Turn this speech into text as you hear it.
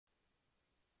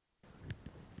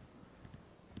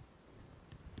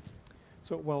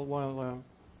So, well, while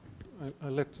I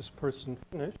let this person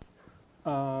finish,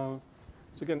 so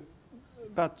again,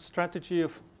 about strategy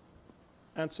of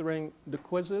answering the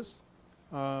quizzes.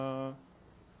 So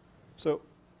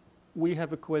we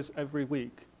have a quiz every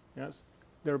week. Yes,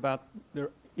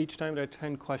 each time there are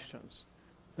 10 questions.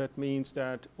 That means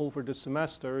that over the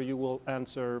semester you will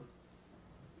answer,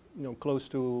 close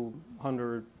to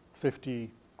 150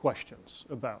 questions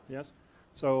about. Yes,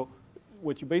 so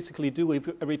what you basically do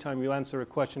every time you answer a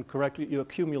question correctly, you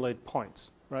accumulate points,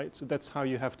 right? So that's how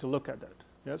you have to look at it.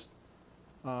 Yes.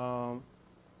 So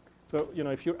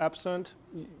if you're absent,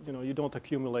 you don't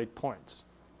accumulate points,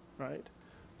 right?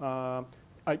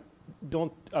 I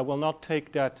will not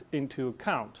take that into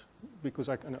account because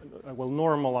I will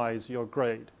normalize your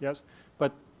grade. Yes,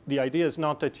 but the idea is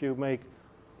not that you make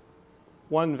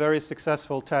one very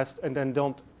successful test and then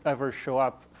don't ever show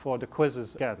up for the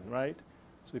quizzes again, right?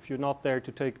 So if you're not there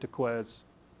to take the quiz,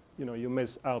 you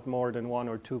miss out more than 1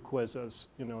 or 2 quizzes.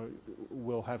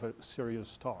 We'll have a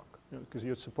serious talk because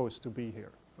you're supposed to be here.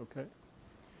 Okay.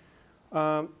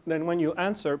 Then when you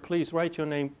answer, please write your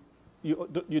name.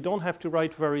 You don't have to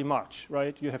write very much,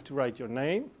 right? You have to write your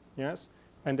name, yes,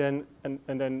 and then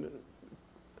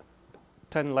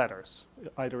 10 letters,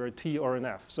 either a T or an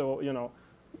F. So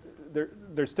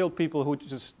there's still people who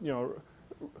just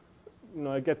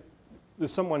there's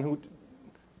someone who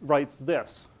writes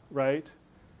this, right?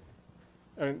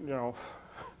 And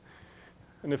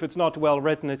and if it's not well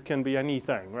written, it can be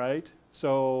anything, right?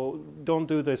 So don't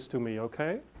do this to me,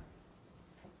 okay?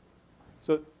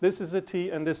 So this is a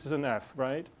T and this is an F,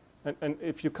 right? And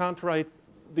if you can't write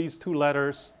these 2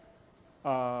 letters,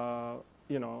 it's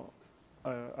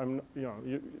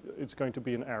going to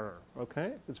be an error,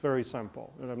 okay? It's very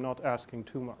simple, and I'm not asking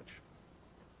too much.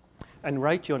 And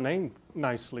write your name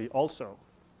nicely also.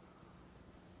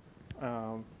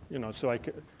 So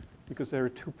because there are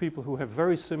 2 people who have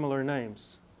very similar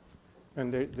names,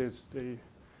 and they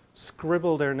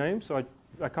scribble their names, so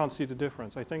I can't see the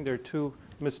difference. I think they're 2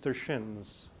 Mr.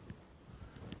 Shins.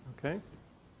 Okay?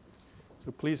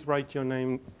 So please write your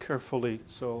name carefully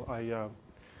so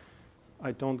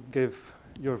I don't give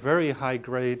your very high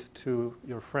grade to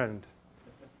your friend.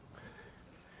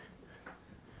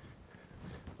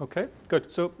 Okay,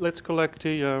 good. So let's collect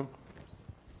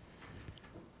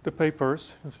the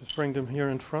papers. Let's just bring them here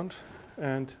in front,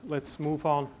 and let's move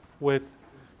on with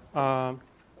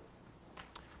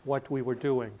what we were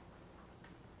doing.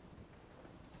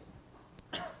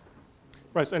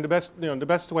 Right, and the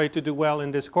best way to do well in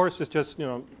this course is just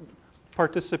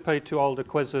participate to all the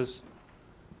quizzes,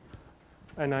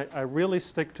 and I really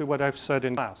stick to what I've said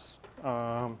in class.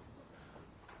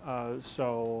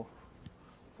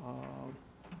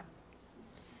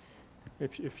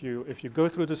 If you go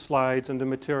through the slides and the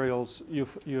materials you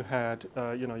had,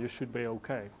 you should be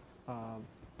okay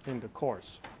in the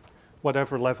course,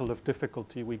 whatever level of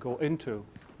difficulty we go into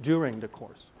during the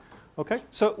course. Okay,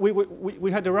 so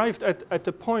we had arrived at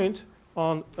the point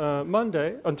on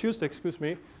Tuesday,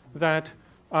 that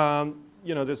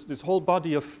there's this whole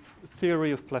body of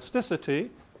theory of plasticity,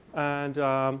 and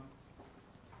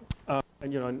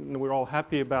we're all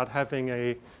happy about having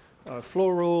a flow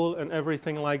rule and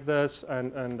everything like this,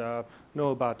 and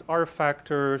know about R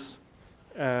factors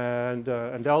and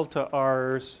delta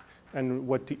R's and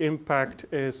what the impact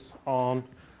is on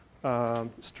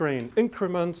strain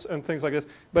increments and things like this.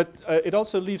 But it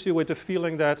also leaves you with the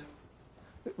feeling that,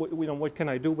 what can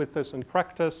I do with this in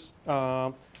practice?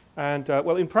 Well,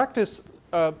 in practice,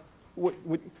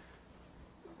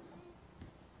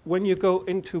 when you go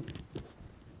into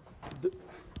the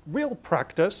real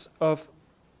practice of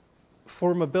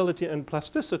formability and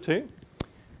plasticity,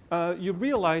 you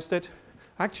realize that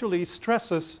actually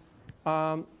stresses,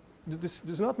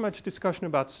 there's not much discussion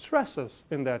about stresses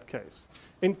in that case.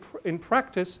 In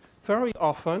practice, very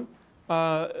often,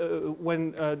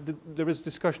 when there is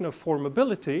discussion of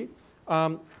formability,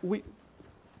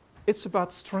 it's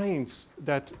about strains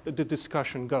that the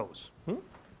discussion goes.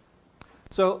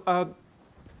 So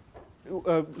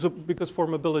because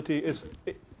formability is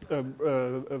a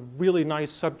really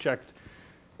nice subject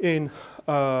in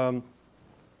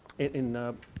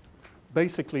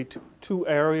basically 2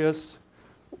 areas.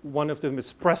 One of them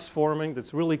is press forming,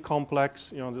 that's really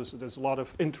complex. There's a lot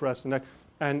of interest in that,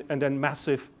 and then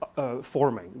massive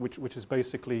forming, which is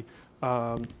basically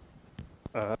where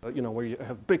you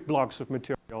have big blocks of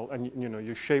material and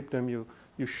you shape them. You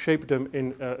shape them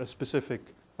in a specific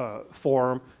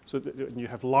form, so that you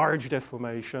have large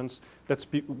deformations. That's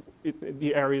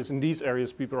in these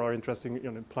areas people are interested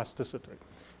in plasticity,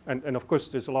 and of course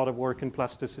there's a lot of work in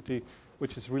plasticity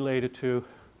which is related to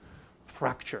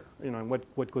fracture, and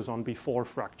what goes on before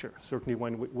fracture. Certainly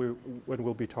when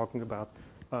we'll be talking about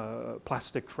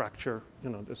plastic fracture,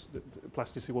 the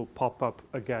plasticity will pop up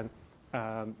again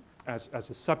as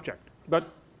a subject. But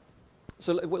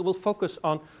so we'll focus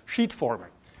on sheet forming.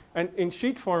 And in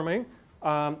sheet forming,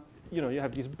 you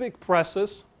have these big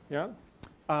presses,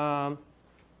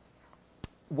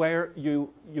 where you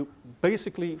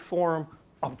basically form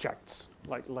objects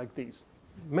like these.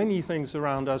 Many things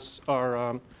around us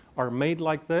are made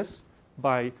like this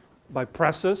by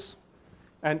presses,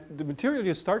 and the material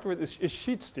you start with is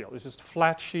sheet steel. It's just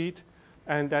flat sheet,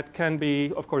 and that can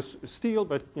be, of course, steel,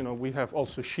 but we have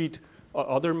also sheet.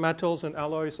 Other metals and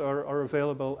alloys are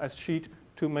available as sheet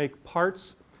to make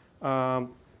parts.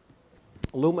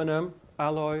 Aluminum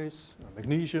alloys,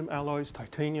 magnesium alloys,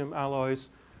 titanium alloys,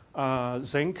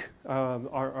 zinc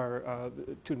are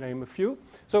to name a few.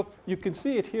 So you can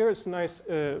see it here. It's a nice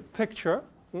picture.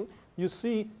 You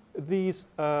see these.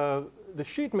 The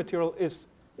sheet material is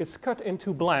cut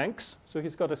into blanks. So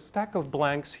he's got a stack of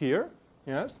blanks here.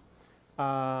 Yes.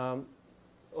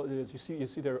 You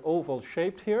see they're oval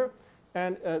shaped here,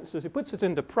 and so he puts it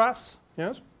in the press.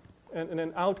 Yes, and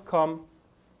then out come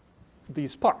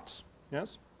these parts.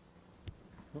 Yes.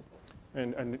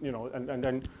 And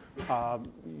then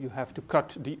you have to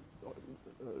cut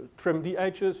trim the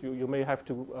edges. You may have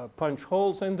to punch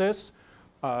holes in this.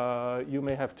 You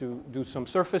may have to do some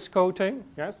surface coating,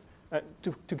 yes,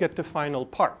 to get the final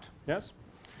part, yes.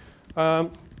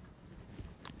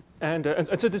 And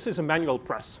so this is a manual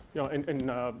press.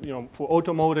 For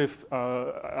automotive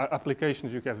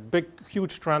applications, you have big,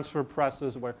 huge transfer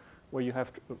presses where you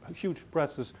have huge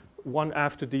presses, one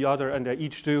after the other, and they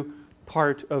each do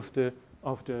part of the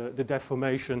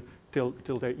deformation till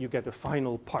you get a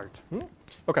final part.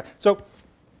 Okay, so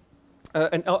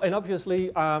and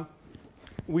obviously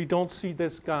we don't see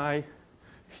this guy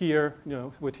here.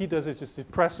 What he does is just he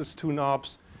presses two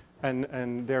knobs,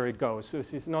 and there it goes. So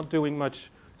he's not doing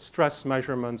much stress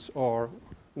measurements or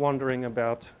wondering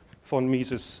about von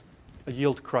Mises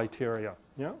yield criteria.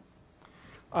 Yeah.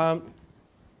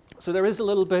 So there is a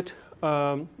little bit,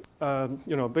 a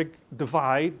big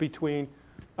divide between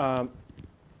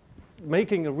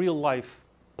making a real life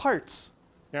parts,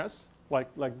 yes,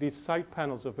 like these side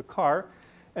panels of a car,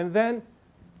 and then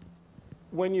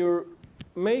when you're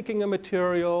making a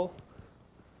material,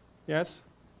 yes,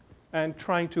 and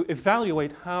trying to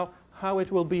evaluate how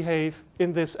it will behave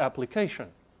in this application,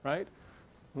 right?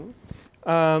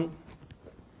 And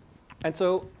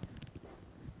so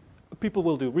people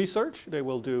will do research. They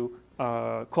will do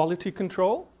quality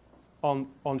control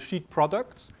on sheet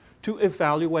products to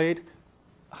evaluate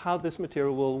how this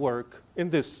material will work in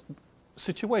this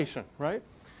situation, right?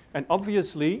 And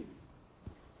obviously,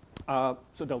 so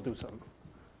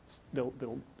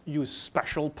they'll use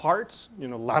special parts,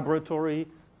 laboratory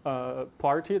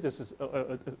part here. This is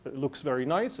it looks very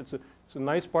nice. It's a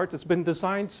nice part. It's been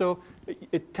designed so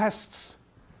it tests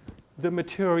the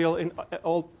material in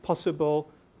all possible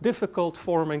difficult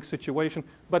forming situation,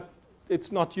 but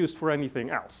it's not used for anything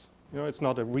else. It's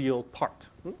not a real part.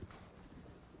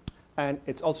 And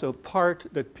it's also a part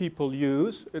that people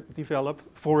develop,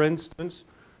 for instance,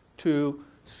 to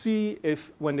see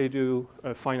if, when they do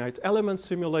a finite element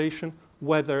simulation,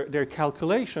 whether their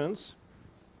calculations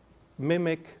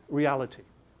mimic reality.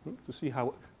 To see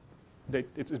how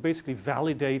it's basically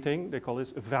validating, they call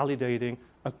this validating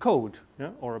a code,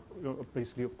 or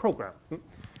basically a program.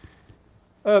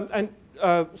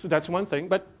 So that's one thing,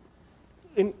 but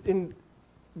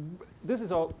this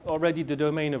is already the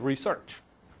domain of research.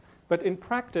 But in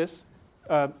practice,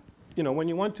 when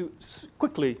you want to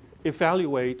quickly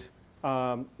evaluate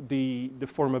the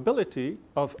formability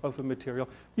of a material,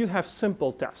 you have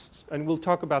simple tests. And we'll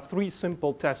talk about 3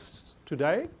 simple tests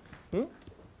today.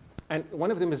 And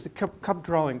one of them is the cup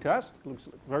drawing test. It looks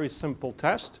like a very simple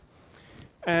test.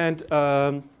 And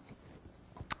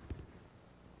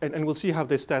we'll see how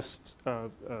this test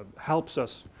helps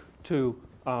us to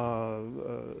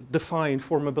define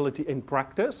formability in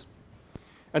practice.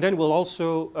 And then we'll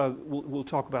also we'll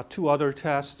talk about 2 other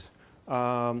tests,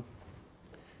 the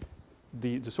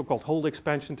so-called hold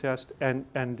expansion test and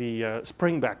the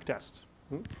spring back test.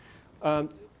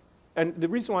 And the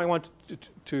reason why I want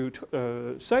to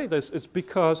say this is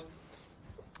because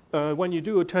when you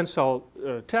do a tensile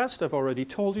test, I've already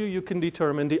told you, you can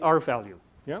determine the R value.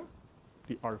 Yeah,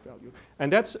 the R value,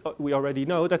 and that's we already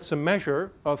know that's a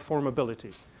measure of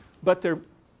formability, but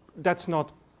that's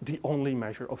not the only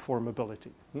measure of formability.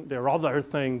 There are other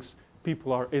things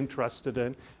people are interested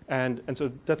in, and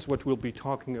so that's what we'll be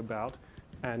talking about,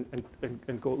 and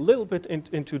go a little bit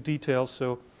into detail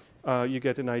so you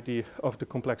get an idea of the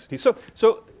complexity. So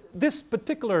this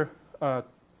particular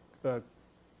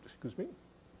excuse me,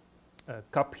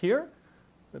 cup here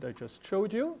that I just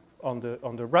showed you on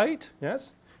the right, yes,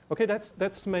 okay,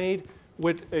 that's made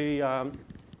with a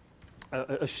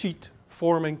sheet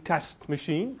forming test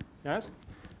machine, yes,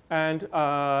 and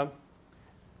yeah,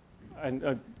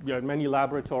 in many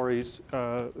laboratories,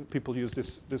 people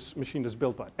use this machine that's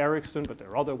built by Ericsson, but there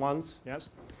are other ones, yes.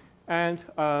 And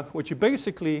what you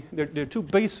basically, there are two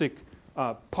basic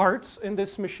parts in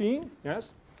this machine,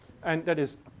 yes, and that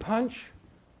is a punch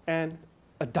and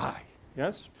a die,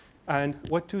 yes. And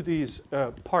what do these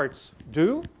parts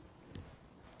do?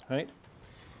 Right.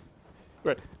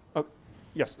 Right.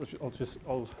 Yes.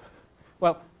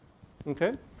 Well,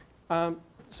 okay.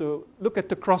 So look at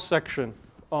the cross section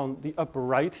on the upper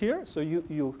right here. So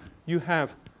you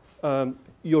have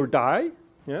your die,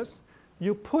 yes.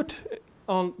 You put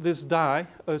on this die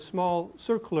a small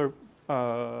circular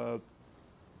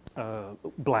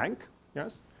blank,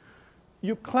 yes.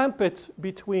 You clamp it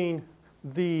between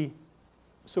the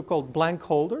so-called blank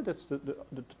holder, that's the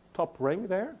top ring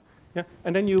there, yeah.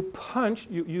 And then you punch,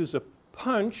 you use a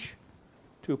punch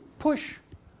to push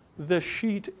the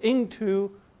sheet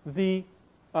into the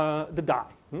die.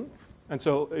 And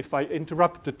so if I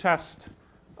interrupt the test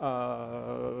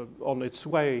on its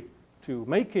way to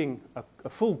making a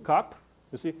full cup,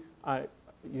 you see,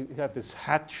 you have this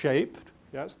hat shaped,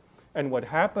 yes. And what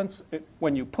happens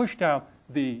when you push down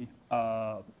the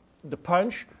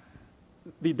punch,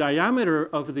 the diameter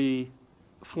of the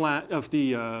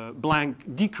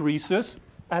blank decreases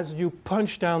as you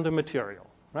punch down the material,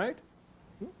 right?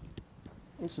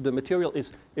 And so the material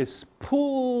is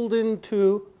pulled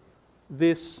into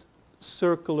this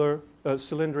circular,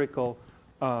 cylindrical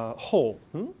hole.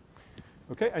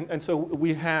 Okay, and so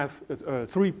we have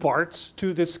three parts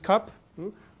to this cup: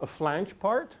 a flange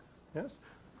part, yes,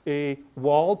 a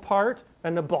wall part,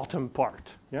 and a bottom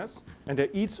part, yes, and they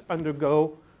each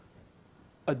undergo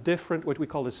a different, what we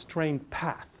call a strain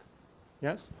path,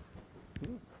 yes.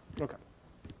 Okay.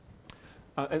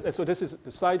 And so this is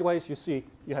the sideways. You see,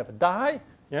 you have a die,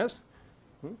 yes.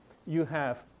 You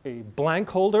have a blank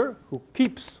holder who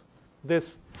keeps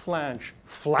this flange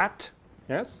flat,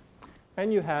 yes,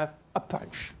 and you have a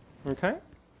punch, okay?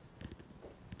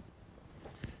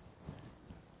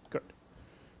 Good.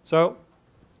 So,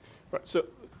 right, so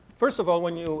first of all,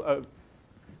 when you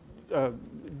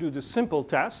do the simple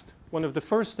test, one of the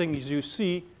first things you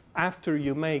see after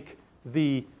you make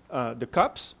the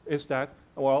cups is that,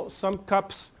 well, some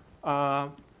cups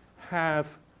have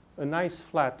a nice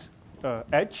flat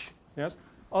edge, yes.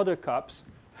 Other cups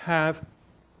have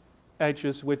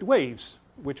edges with waves,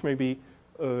 which may be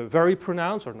very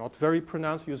pronounced or not very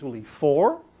pronounced, usually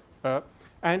 4.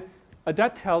 And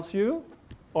that tells you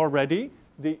already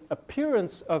the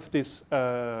appearance of this,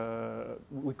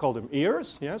 we call them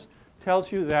ears, yes,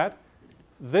 tells you that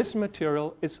this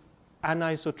material is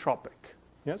anisotropic,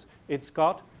 yes. It's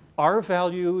got R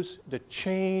values that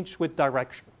change with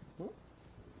direction.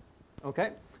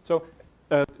 Okay, so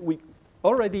we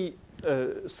already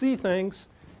see things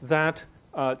that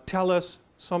tell us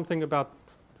something about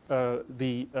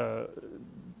the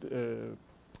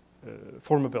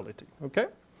formability. Okay.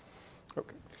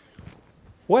 Okay.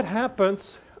 What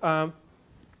happens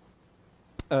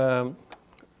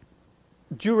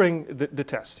during the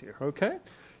test here? Okay.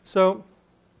 So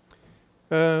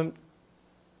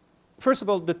first of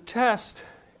all, the test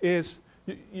is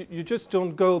you just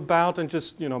don't go about and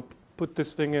just put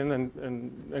this thing in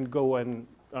and go and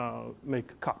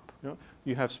make a cup.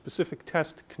 You have specific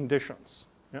test conditions,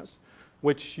 yes,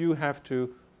 which you have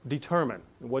to determine.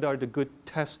 What are the good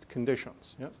test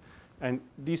conditions? Yes, and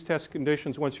these test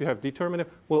conditions, once you have determined it,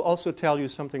 will also tell you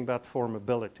something about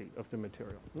formability of the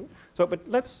material. So, but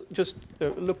let's just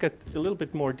look at a little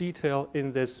bit more detail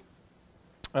in this.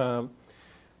 The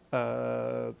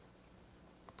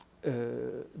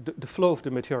flow of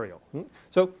the material.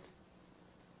 So,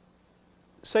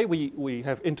 say we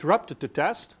have interrupted the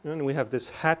test and we have this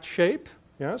hat shape,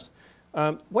 yes.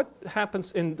 What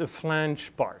happens in the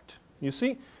flange part? You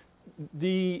see,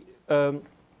 the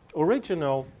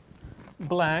original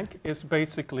blank is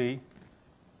basically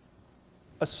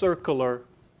a circular,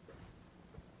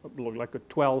 like a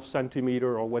 12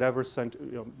 centimeter or whatever,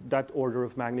 that order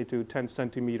of magnitude, 10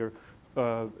 centimeter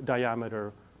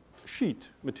diameter sheet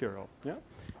material, yeah.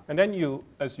 And then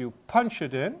as you punch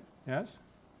it in, yes,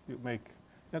 you make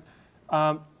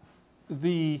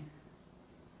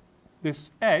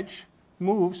this edge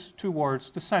moves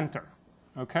towards the center,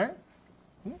 okay?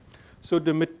 So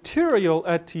the material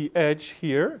at the edge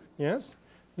here, yes,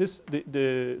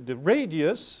 the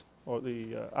radius or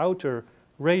the outer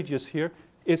radius here,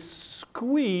 is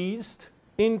squeezed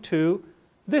into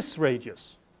this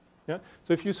radius. Yeah?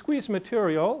 So if you squeeze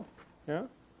material, yeah,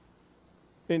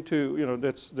 into, you know,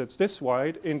 that's this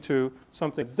wide, into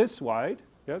something that's this wide,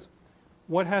 yes,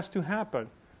 what has to happen?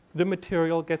 The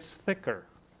material gets thicker.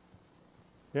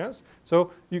 Yes?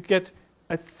 So you get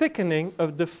a thickening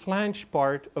of the flange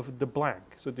part of the blank.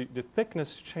 So the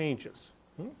thickness changes.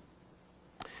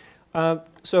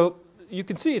 So you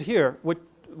can see it here. What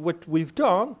we've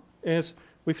done is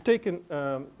we've taken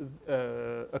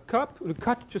a cup.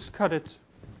 Just cut it.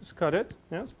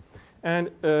 Yes, and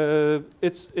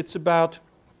it's about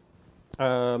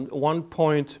I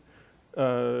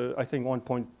think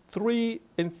 1.3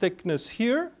 in thickness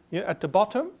here. Yeah, at the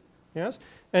bottom. Yes,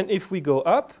 and if we go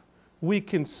up, we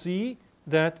can see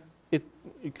that you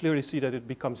clearly see that it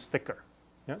becomes thicker.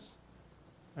 Yes,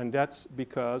 and that's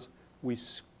because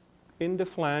in the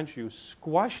flange you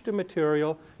squash the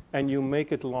material and you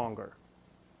make it longer.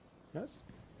 Yes.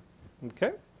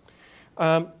 Okay.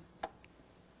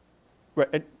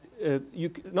 Right.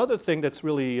 Another thing that's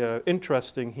really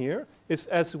interesting here is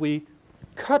as we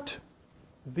cut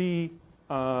the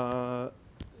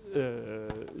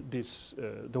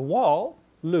wall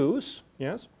loose,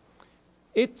 yes,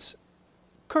 it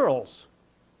curls.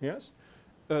 Yes.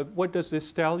 What does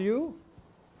this tell you?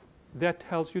 That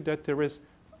tells you that there is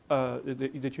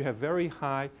that you have very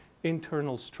high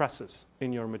internal stresses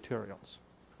in your materials,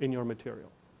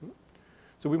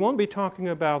 So we won't be talking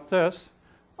about this,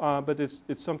 but it's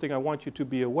something I want you to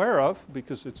be aware of,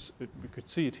 because you could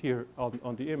see it here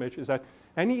on the image, is that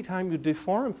anytime you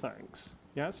deform things,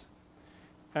 yes,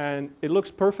 and it looks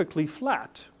perfectly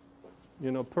flat,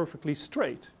 you know, perfectly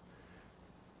straight,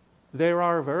 there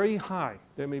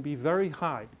may be very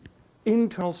high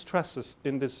internal stresses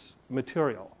in this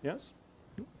material, yes?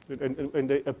 And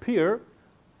they appear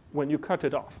when you cut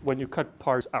it off, when you cut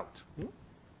parts out.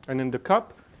 And in the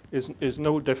cup is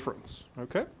no difference,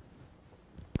 okay?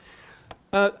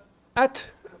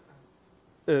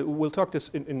 We'll talk this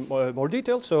in more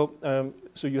detail. So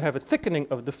you have a thickening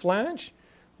of the flange.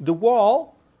 The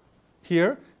wall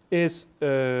here is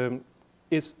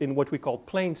in what we call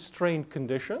plane strain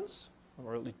conditions. I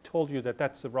already told you that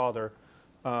that's a rather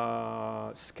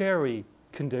scary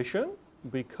condition,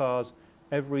 because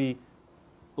every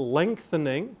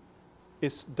lengthening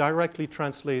is directly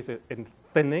translated in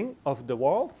thinning of the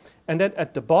wall. And then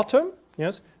at the bottom,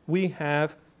 yes, we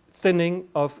have thinning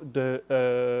of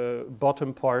the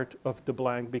bottom part of the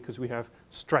blank, because we have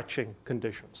stretching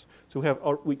conditions. So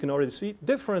we can already see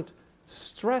different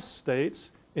stress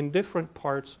states in different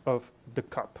parts of the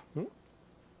cup. All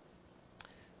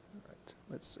right,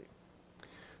 let's see.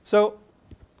 So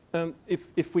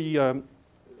if we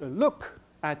look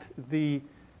at the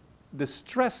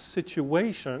stress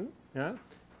situation, yeah,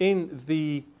 in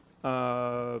the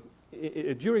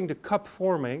during the cup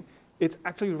forming, it's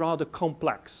actually rather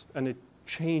complex and it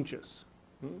changes.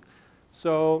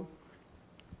 So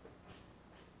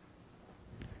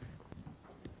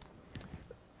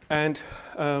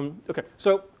okay.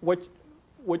 So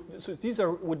so these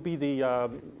would be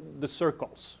the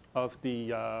circles of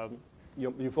the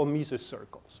your von Mises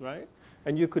circles, right?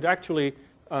 And you could actually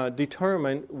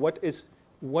determine what is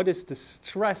the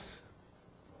stress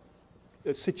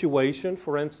situation,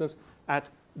 for instance, at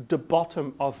the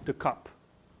bottom of the cup,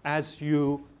 as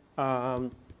you do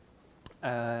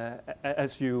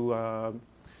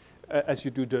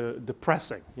the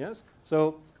pressing. Yes.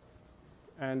 So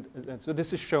so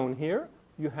this is shown here.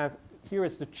 Here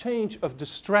is the change of the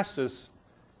stresses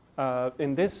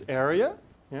in this area.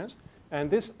 Yes.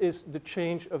 And this is the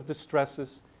change of the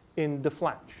stresses in the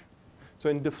flange. So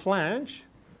in the flange,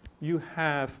 you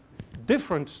have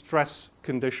different stress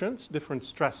conditions, different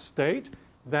stress state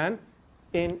than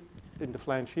in the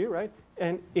flange here, right?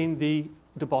 And in the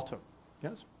bottom,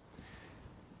 yes?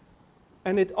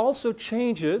 And it also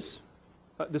changes,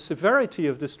 the severity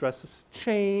of the stresses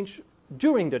change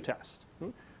during the test.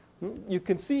 You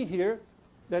can see here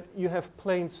that you have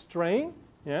plane strain,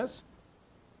 yes?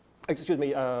 Excuse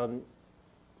me,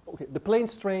 okay, the plane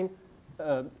strain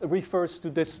refers to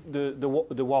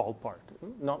the wall part,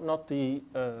 not the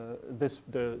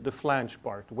flange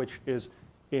part, which is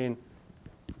in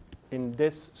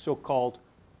this so-called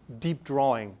deep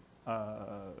drawing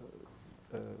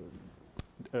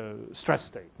stress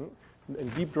state. In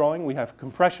deep drawing, we have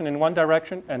compression in one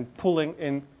direction and pulling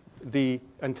and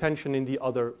tension in the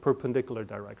other perpendicular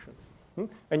direction.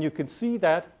 And you can see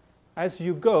that as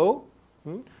you go,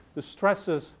 the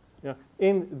stresses, you know,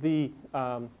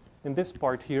 in this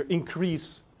part here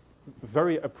increase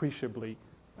very appreciably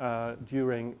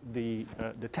during the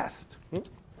test.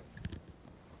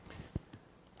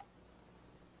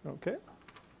 Okay.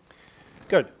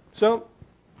 Good. So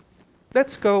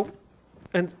let's go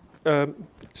and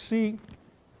say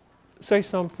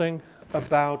something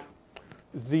about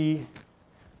the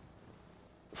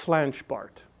flange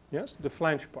part. Yes, the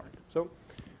flange part. So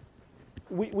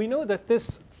we know that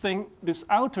this thing, this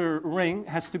outer ring,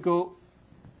 has to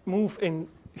move in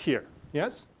here.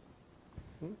 Yes.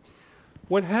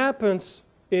 What happens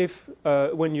if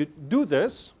when you do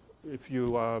this? If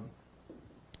you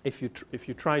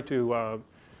try to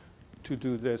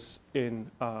do this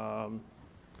in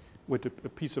with a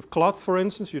piece of cloth, for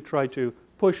instance, you try to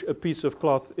push a piece of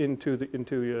cloth into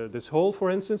this hole, for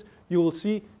instance, you will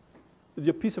see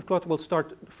the piece of cloth will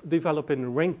start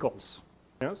developing wrinkles.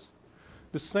 Yes,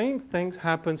 the same thing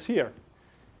happens here.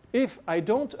 If I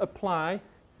don't apply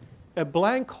a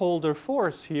blank holder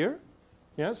force here,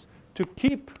 yes, to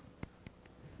keep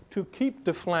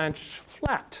the flange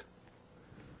flat,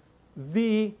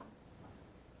 the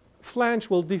flange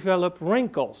will develop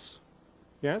wrinkles,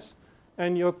 yes,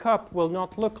 and your cup will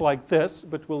not look like this,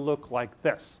 but will look like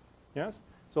this, yes.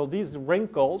 So these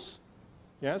wrinkles,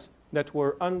 yes, that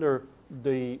were under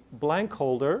the blank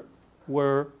holder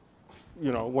were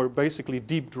basically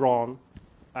deep drawn,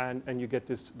 and you get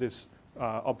this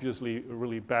obviously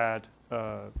really bad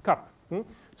cup.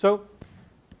 So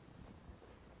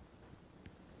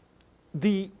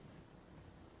the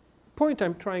point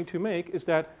I'm trying to make is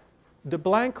that the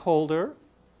blank holder,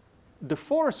 the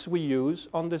force we use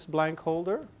on this blank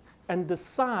holder, and the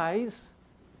size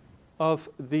of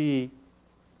the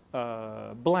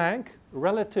blank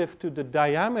relative to the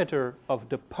diameter of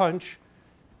the punch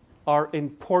are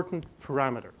important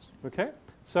parameters. Okay?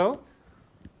 So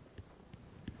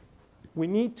we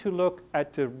need to look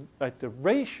at the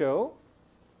ratio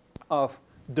of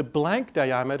the blank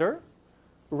diameter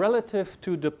relative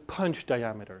to the punch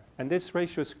diameter. And this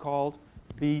ratio is called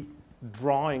the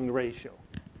drawing ratio.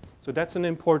 So that's an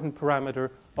important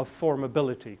parameter of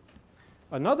formability.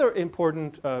 Another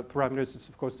important parameter is,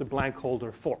 of course, the blank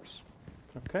holder force.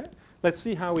 Okay? Let's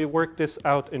see how we work this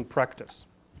out in practice.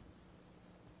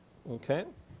 Okay?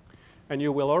 And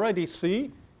you will already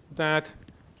see that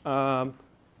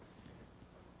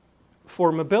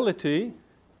formability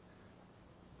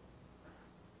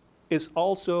is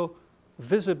also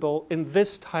visible in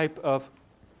this type of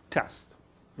test.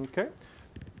 Okay?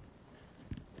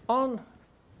 On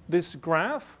this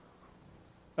graph,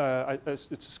 it's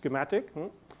a schematic.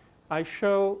 I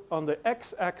show on the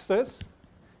x-axis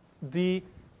the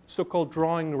so-called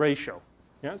drawing ratio.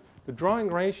 Yes? The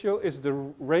drawing ratio is the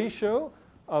ratio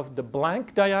of the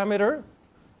blank diameter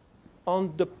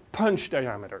on the punch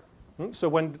diameter. So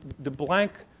when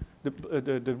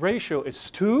the ratio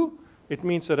is 2, it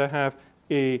means that I have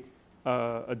a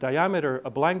diameter, a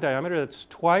blank diameter that's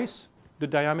twice the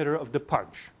diameter of the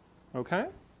punch. Okay?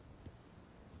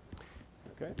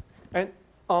 Okay. And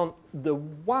on the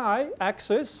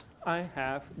y-axis, I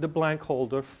have the blank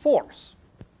holder force,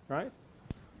 right?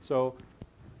 So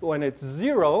when it's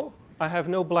 0, I have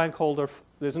no blank holder.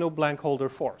 There's no blank holder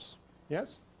force.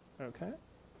 Yes? Okay.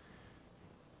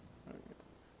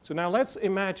 So now let's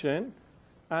imagine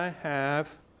I have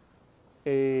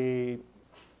a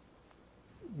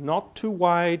not too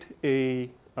wide a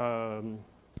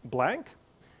blank,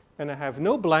 and I have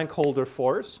no blank holder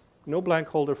force,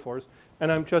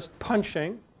 and I'm just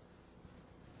punching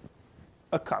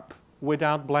a cup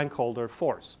without blank holder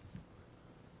force.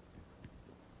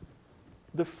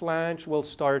 The flange will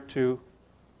start to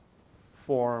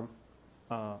form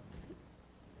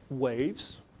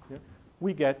waves. Yeah.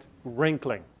 We get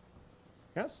wrinkling.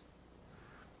 Yes?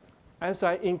 As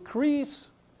I increase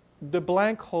the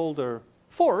blank holder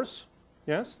force,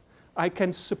 yes, I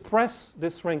can suppress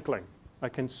this wrinkling. I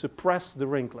can suppress the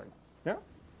wrinkling. Yeah?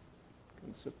 I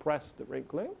can suppress the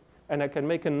wrinkling, and I can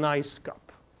make a nice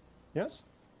cup. Yes?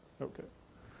 Okay.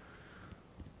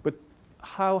 But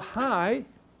how high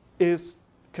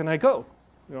can I go?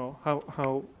 You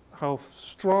know, how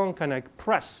strong can I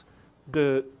press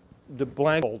the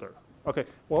blank holder? Okay.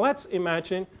 Well, let's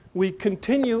imagine we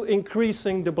continue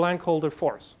increasing the blank holder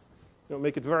force. You know,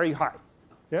 make it very high.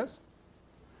 Yes?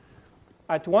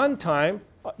 At one time,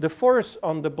 the force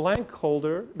on the blank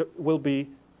holder will be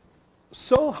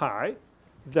so high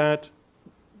that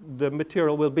the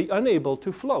material will be unable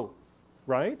to flow,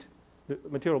 right? The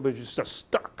material will be just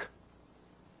stuck.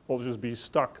 Will just be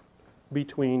stuck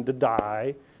between the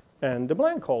die and the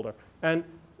blank holder. And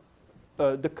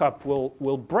the cup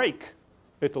will break.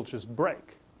 It'll just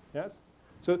break. Yes?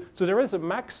 So there is a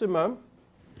maximum,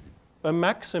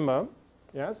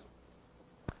 yes,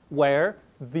 where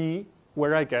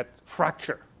I get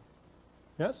fracture.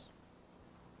 Yes?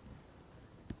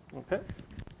 Okay?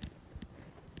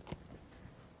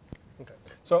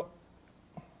 So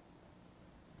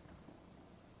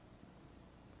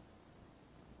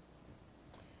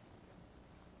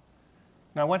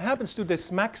now what happens to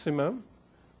this maximum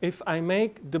if I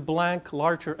make the blank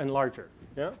larger and larger?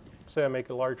 Yeah? Say I make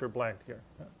a larger blank here.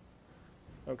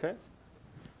 Yeah. Okay?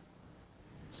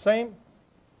 Same.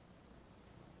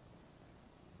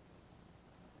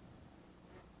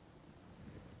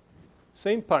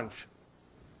 Same punch.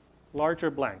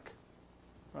 Larger blank.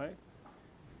 Right?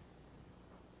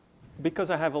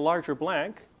 Because I have a larger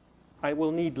blank, I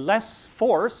will need less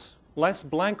force, less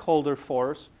blank holder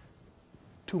force,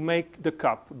 to make the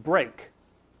cup break.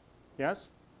 Yes?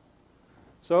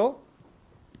 So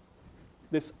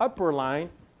this upper line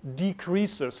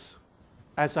decreases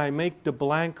as I make the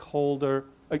blank holder,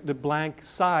 the blank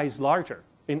size larger.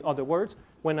 In other words,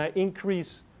 when I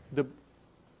increase the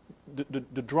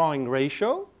drawing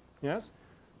ratio, yes,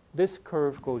 this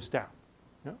curve goes down.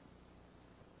 Yeah?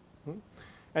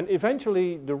 And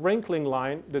eventually the wrinkling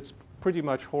line, that's pretty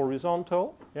much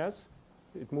horizontal, yes,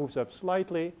 it moves up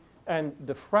slightly, and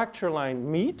the fracture line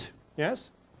meet, yes,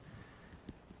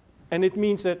 and it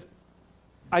means that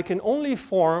I can only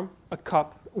form a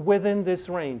cup within this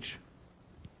range,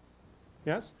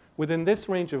 yes, within this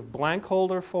range of blank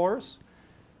holder force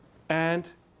and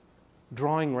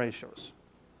drawing ratios.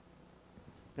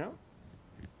 Yeah?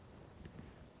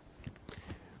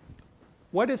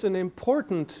 What is an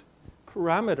important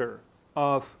parameter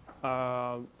of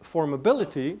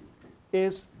formability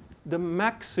is the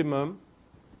maximum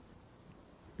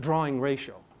drawing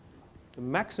ratio. The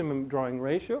maximum drawing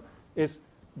ratio is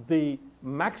the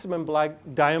maximum blank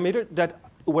diameter that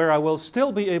where I will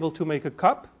still be able to make a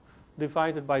cup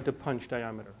divided by the punch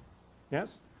diameter.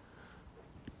 Yes?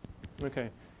 Okay.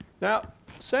 Now,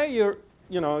 say you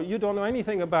don't know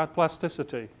anything about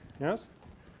plasticity, yes?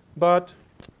 But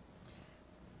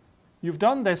you've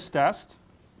done this test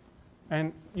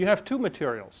and you have two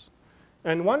materials.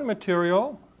 And one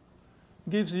material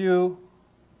gives you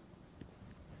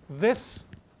this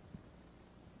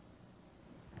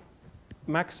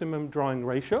maximum drawing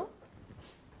ratio.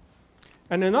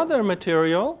 And another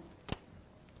material,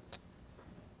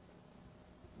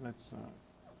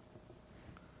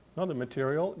 another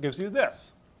material gives you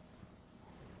this.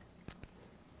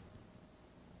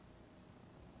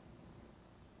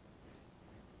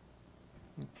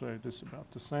 Let's say this is about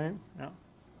the same. Yeah.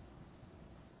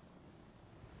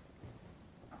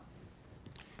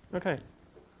 Okay.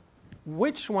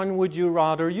 Which one would you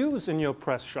rather use in your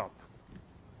press shop?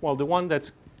 Well, the one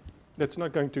that's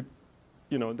not going to,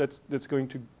 that's going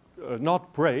to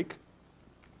not break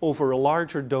over a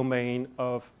larger domain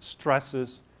of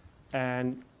stresses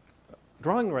and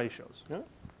drawing ratios. Yeah?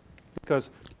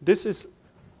 Because this is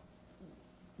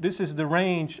the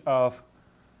range of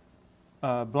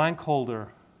blank holder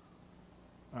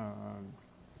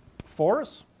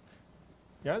force,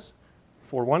 yes,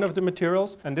 for one of the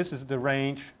materials, and this is the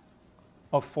range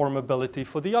of formability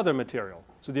for the other material.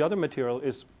 So the other material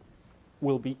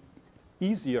will be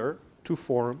easier to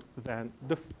form than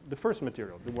the first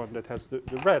material, the one that has the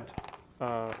red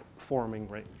forming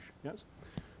range. Yes.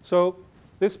 So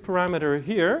this parameter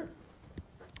here,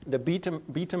 the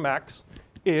beta max,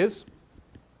 is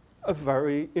a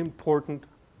very important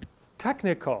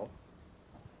technical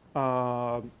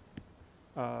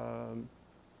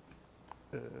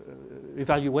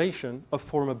evaluation of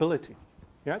formability.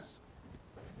 Yes.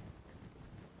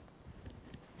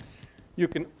 You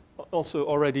can also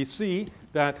already see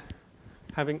that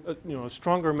having a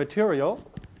stronger material,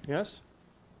 yes,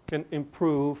 can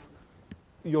improve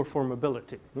your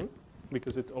formability,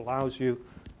 because it allows you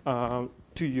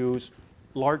to use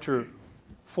larger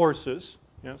forces,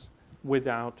 yes,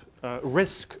 without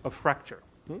risk of fracture.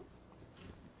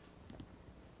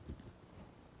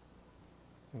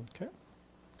 Okay.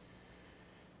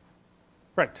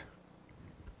 Right.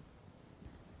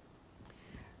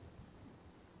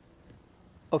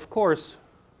 Of course,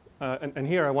 and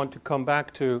here I want to come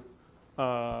back to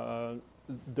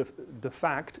the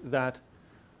fact that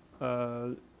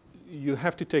you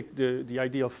have to take the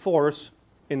idea of force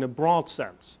in a broad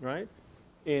sense, right?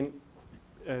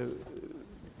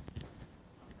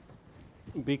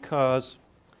 Because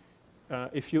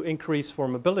if you increase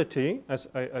formability, as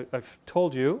I've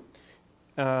told you,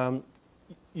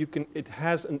 it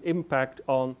has an impact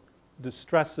on the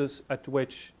stresses at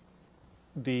which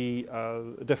the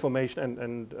deformation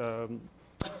and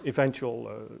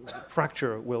eventual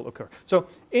fracture will occur. So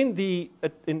in the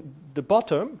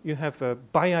bottom, you have a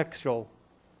biaxial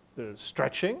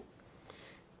stretching.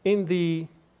 In the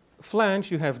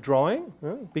flange, you have drawing,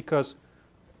 because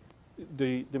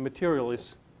the material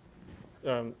is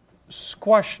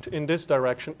squashed in this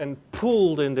direction and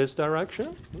pulled in this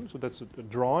direction. So that's a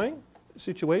drawing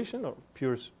situation, or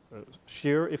pure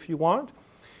shear if you want.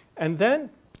 And then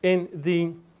in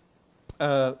the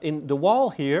wall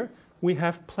here, we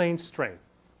have plane strain.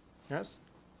 Yes?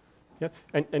 Yeah.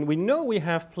 And we know we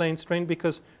have plane strain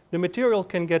because the material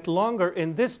can get longer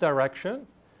in this direction,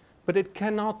 but it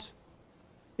cannot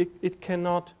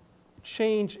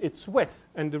change its width.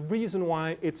 And the reason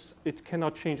why it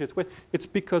cannot change its width, it's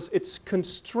because it's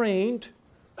constrained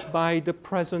by the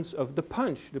presence of the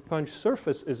punch. The punch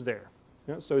surface is there.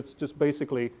 Yeah? So it's just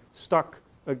basically stuck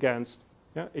against.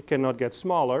 Yeah? It cannot get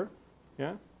smaller,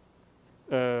 yeah?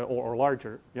 Or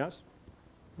larger. Yes.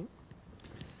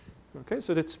 Okay,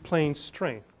 so that's plane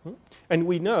strain. And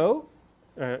we know,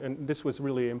 and this was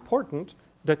really important,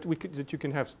 that you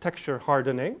can have texture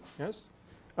hardening. Yes.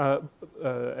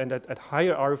 And at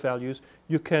higher R values,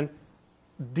 you can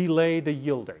delay the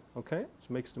yielding. Okay, so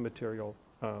it makes the material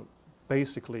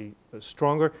basically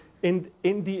stronger in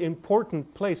the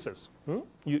important places.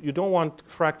 You don't want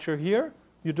fracture here.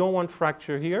 You don't want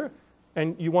fracture here,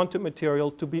 and you want the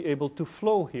material to be able to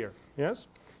flow here. Yes,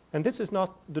 and this is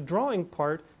not the drawing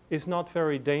part is not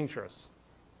very dangerous.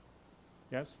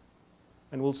 Yes,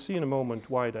 and we'll see in a moment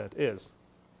why that is.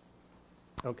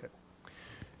 Okay.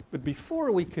 But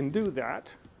before we can do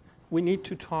that, we need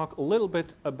to talk a little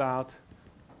bit about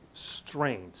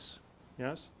strains.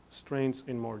 Yes? Strains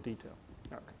in more detail.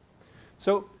 Okay.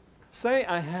 So say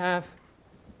I have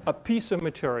a piece of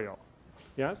material.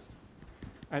 Yes?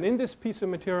 And in this piece of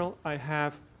material,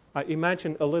 I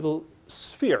imagine a little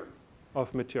sphere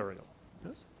of material.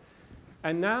 Yes?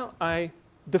 And now I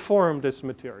deform this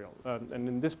material. And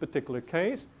in this particular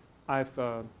case,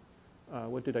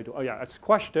 what did I do? Oh yeah, I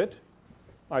squashed it.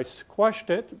 I squashed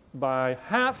it by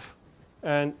half,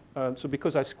 and so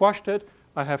because I squashed it,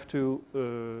 I have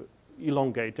to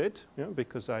elongate it, yeah,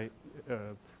 because I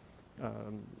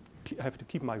have to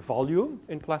keep my volume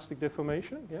in plastic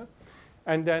deformation, yeah.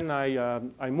 And then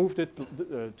I moved it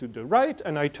to the right,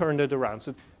 and I turned it around.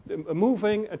 So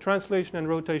moving, a translation and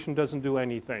rotation doesn't do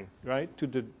anything, right, to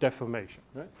the deformation.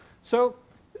 Right? So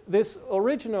this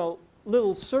original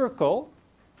little circle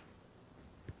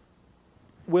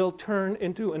will turn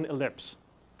into an ellipse.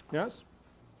 Yes?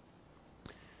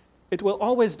 It will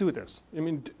always do this. I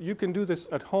mean, you can do this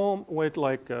at home with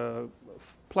like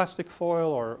plastic foil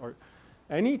or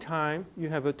any time you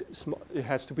have it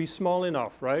has to be small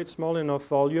enough, right? Small enough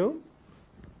volume.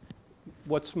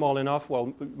 What's small enough?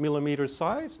 Well, millimeter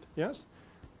sized, yes?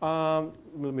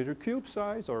 Millimeter cube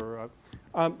size, or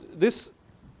this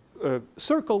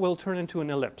circle will turn into an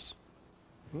ellipse.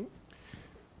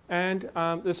 And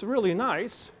it's really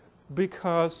nice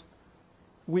because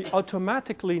we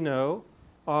automatically know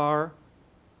our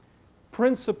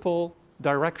principal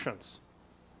directions.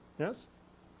 Yes?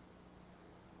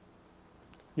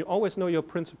 You always know your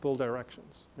principal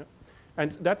directions. Yeah?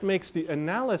 And that makes the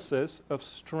analysis of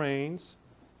strains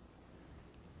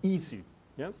easy.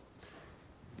 Yes?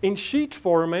 In sheet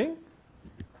forming,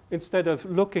 instead of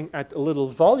looking at a little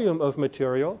volume of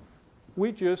material,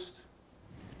 we just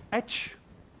etch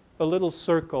a little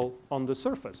circle on the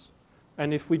surface.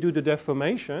 And if we do the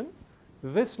deformation,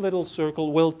 this little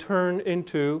circle will turn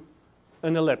into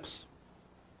an ellipse.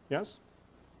 Yes?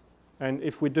 And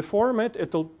if we deform it,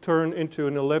 it'll turn into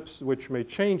an ellipse which may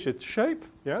change its shape,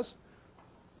 yes,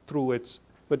 through its,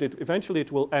 but eventually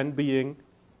it will end being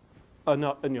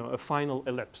a final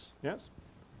ellipse, yes?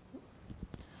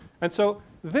 And so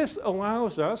this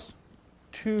allows us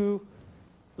to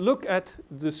look at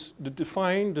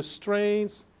define the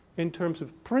strains in terms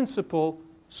of principal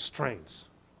strains.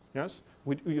 Yes,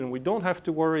 we don't have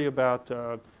to worry about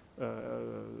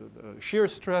shear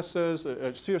stresses,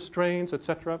 shear strains,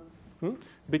 etc.,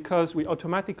 because we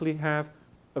automatically have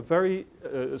a very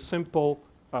simple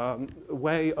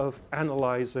way of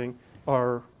analyzing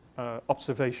our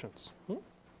observations.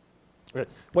 Right.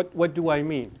 What do I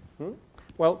mean?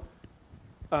 Well,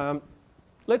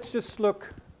 let's just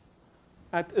look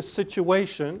at a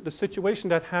situation, the situation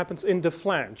that happens in the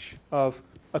flange of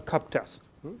a cup test,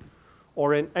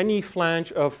 or in any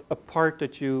flange of a part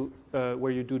that you,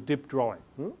 where you do dip drawing.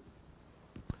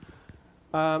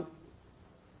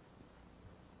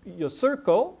 Your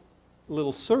circle,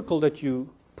 little circle that you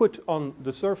put on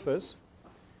the surface,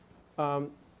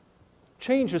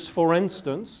 changes, for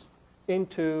instance,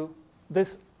 into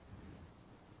this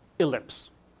ellipse.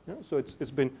 Yeah? So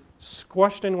it's been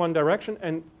squashed in one direction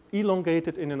and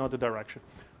elongated in another direction.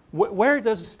 Where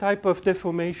does this type of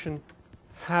deformation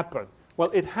happen?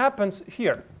 Well, it happens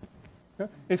here. Yeah?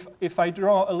 If I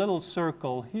draw a little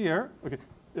circle here, okay,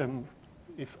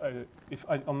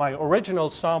 on my original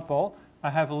sample, I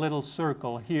have a little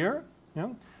circle here, yeah,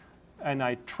 and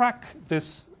I track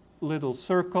this little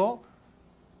circle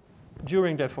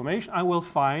during deformation, I will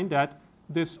find that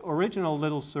this original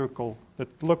little circle that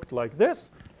looked like this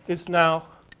is now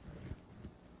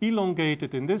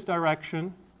elongated in this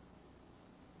direction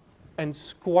and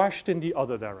squashed in the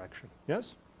other direction.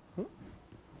 Yes?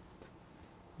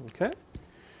 Okay.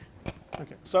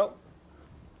 Okay. So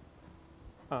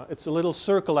it's a little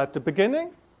circle at the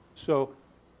beginning. So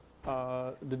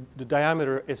the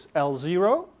diameter is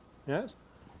L0. Yes.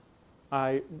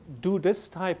 I do this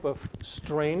type of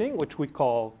straining, which we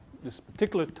call this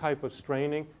particular type of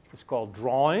straining is called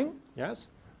drawing. Yes.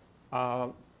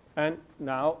 And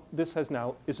now this is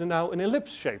now an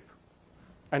ellipse shape.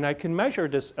 And I can measure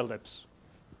this ellipse.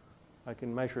 I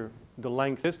can measure the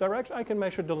length this direction. I can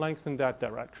measure the length in that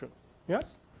direction.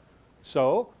 Yes?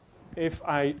 So if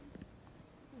I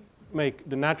make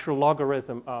the natural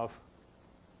logarithm of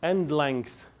end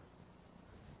length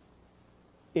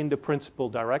in the principal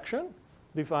direction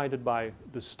divided by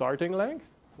the starting length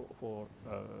for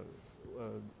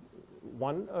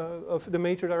one of the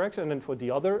major direction, and then for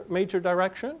the other major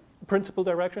direction, principal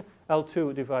direction,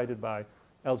 L2 divided by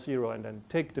L0, and then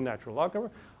take the natural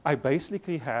logarithm, I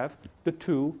basically have the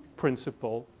two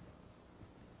principal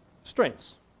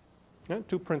strains. Yeah,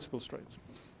 two principal strains.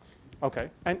 Okay,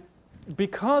 and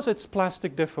because it's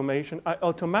plastic deformation, I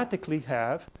automatically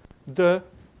have the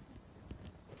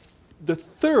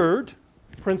third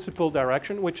principal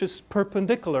direction, which is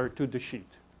perpendicular to the sheet.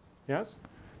 Yes?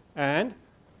 And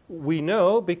we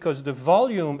know, because the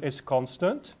volume is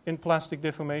constant in plastic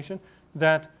deformation,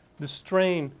 that the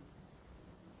strain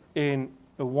in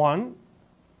the one,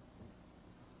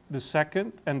 the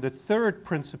second, and the third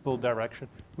principal direction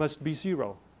must be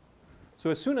 0. So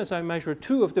as soon as I measure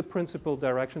two of the principal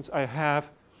directions, I have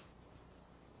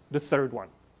the third one.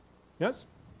 Yes?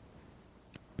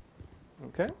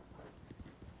 Okay?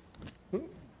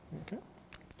 Okay.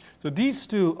 So these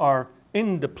two are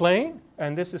in the plane,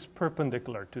 and this is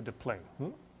perpendicular to the plane,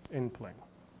 in plane,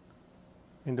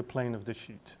 in the plane of the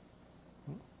sheet.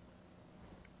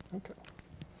 Okay.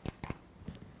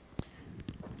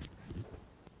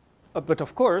 But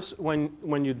of course,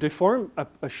 when you deform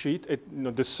a sheet,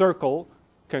 the circle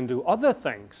can do other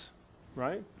things,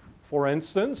 right? For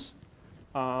instance,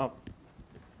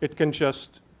 it can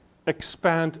just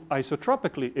expand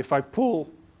isotropically. If I pull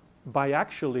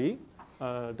biaxially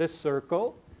this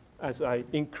circle, as I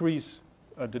increase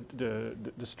the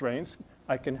strains,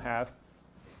 I can have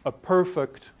a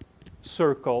perfect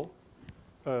circle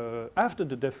after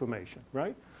the deformation,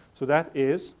 right? So that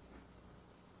is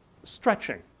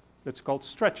stretching. That's called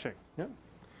stretching. Yeah?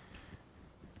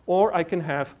 Or I can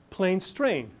have plane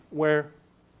strain, where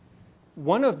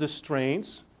one of the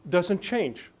strains doesn't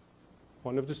change.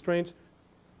 One of the strains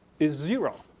is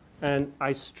 0. And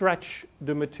I stretch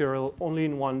the material only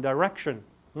in one direction.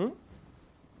 Yeah.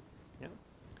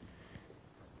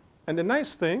 And the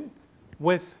nice thing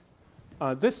with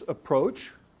this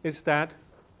approach is that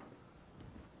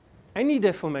any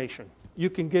deformation you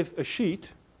can give a sheet,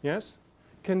 yes,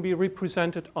 can be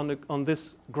represented on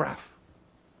this graph.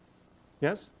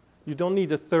 Yes? You don't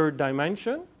need a third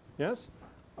dimension. Yes?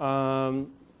 We'll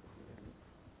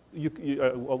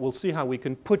see how we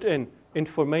can put in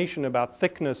information about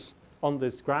thickness on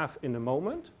this graph in a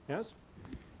moment. Yes?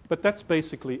 But that's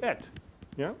basically it.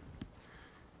 Yeah?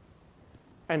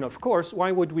 And of course,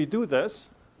 why would we do this?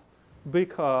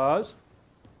 Because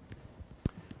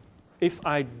if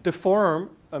I deform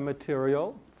a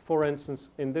material, for instance,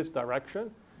 in this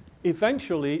direction,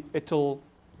 eventually it'll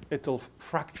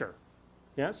fracture.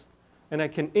 Yes? And I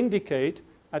can indicate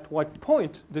at what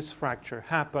point this fracture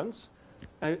happens.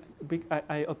 I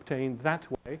obtain that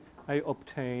way, I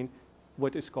obtain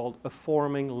what is called a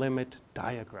forming limit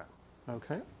diagram.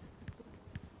 Okay?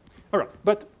 All right,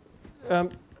 but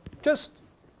just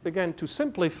again to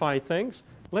simplify things,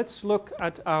 let's look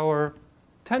at our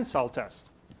tensile test.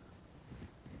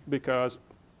 Because,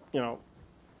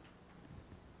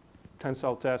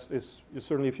 tensile test is,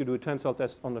 certainly if you do a tensile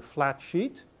test on a flat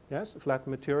sheet, yes, a flat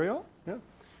material, yeah.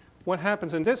 What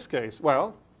happens in this case?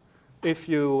 Well, if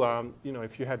you,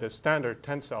 if you had a standard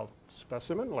tensile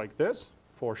specimen like this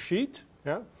for sheet,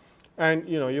 yeah, and,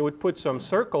 you would put some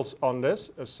circles on this,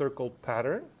 a circle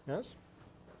pattern, yes.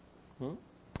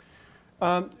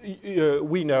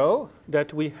 We know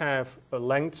that we have a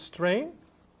length strain,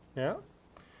 yeah.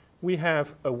 We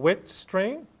have a width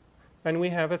strain, and we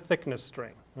have a thickness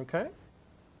strain, okay?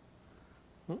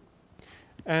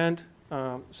 And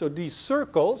so these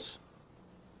circles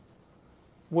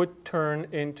would turn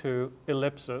into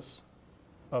ellipses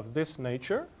of this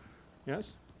nature,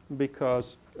 yes,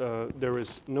 because there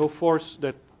is no force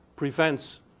that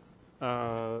prevents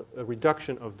a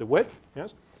reduction of the width,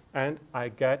 yes, and I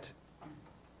get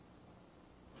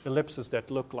ellipses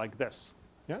that look like this,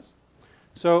 yes.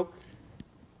 So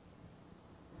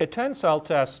a tensile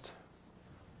test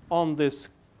on this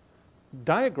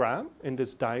diagram, in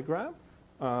this diagram,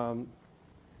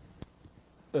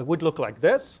 it would look like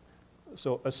this.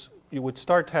 So you would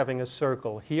start having a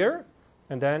circle here,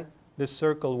 and then this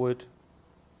circle would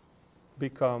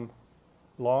become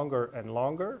longer and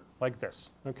longer, like this,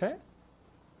 okay?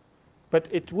 But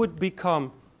it would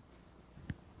become,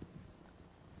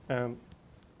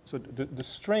 so the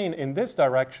strain in this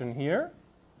direction here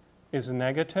is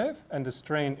negative, and the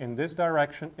strain in this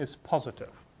direction is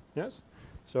positive, yes?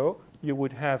 So you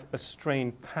would have a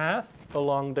strain path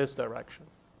along this direction,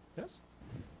 yes?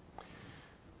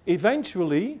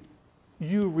 Eventually,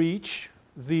 you reach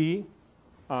the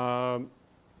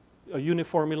a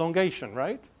uniform elongation,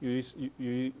 right? You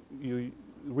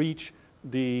reach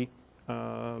the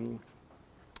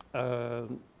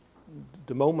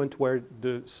moment where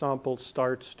the sample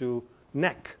starts to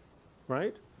neck,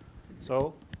 right?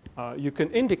 So you can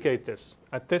indicate this.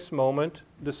 At this moment,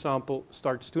 the sample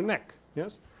starts to neck,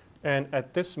 yes? And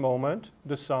at this moment,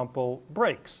 the sample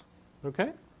breaks,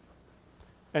 okay?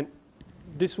 And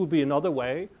this would be another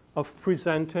way of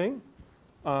presenting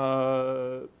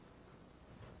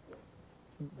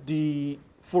the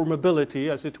formability,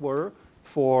 as it were,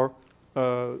 for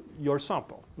your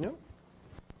sample, yeah?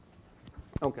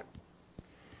 Okay.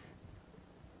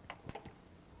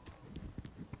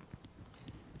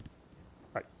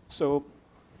 Right. So,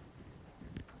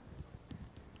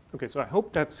 okay. So I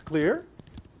hope that's clear.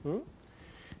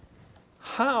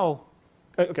 How?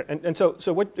 Okay. And so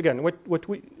what again? What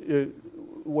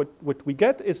we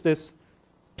get is this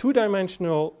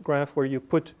two-dimensional graph where you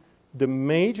put the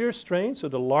major strain, so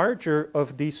the larger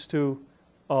of these two,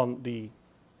 on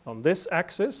this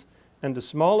axis, and the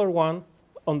smaller one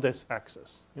on this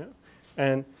axis. Yeah?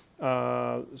 And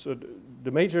so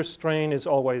the major strain is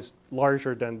always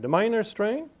larger than the minor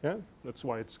strain. Yeah? That's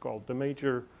why it's called the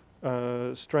major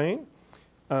strain.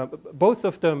 Both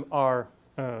of them are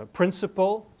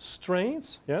principal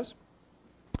strains. Yes.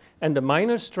 And the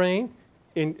minor strain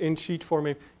in sheet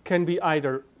forming can be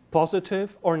either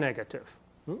positive or negative.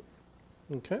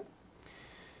 Okay.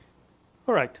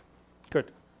 All right.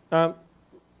 Good.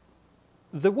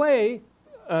 The way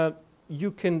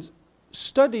you can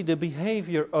study the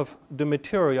behavior of the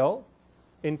material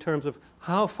in terms of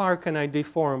how far can I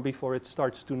deform before it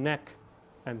starts to neck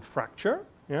and fracture,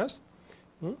 yes,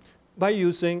 by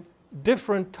using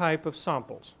different type of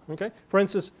samples. Okay. For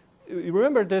instance, you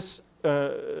remember this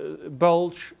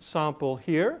bulge sample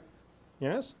here,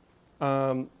 yes?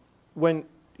 When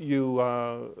you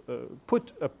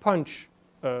put a punch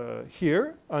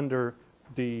here under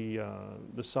the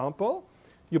sample,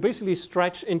 you basically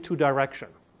stretch in two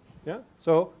directions. Yeah.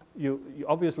 So you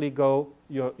obviously go,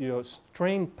 your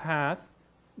strain path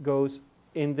goes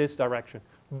in this direction.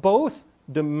 Both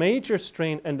the major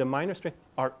strain and the minor strain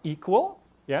are equal,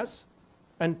 yes,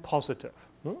 and positive.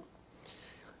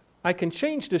 I can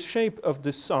change the shape of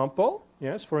the sample,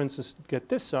 yes, for instance, get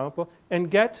this sample, and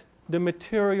get the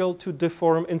material to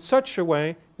deform in such a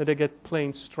way that I get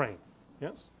plane strain,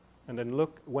 yes? And then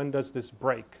look, when does this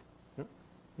break? Yeah?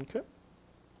 Okay?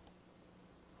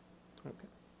 Okay.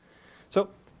 So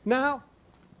now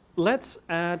let's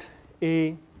add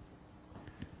a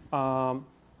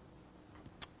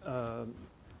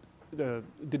the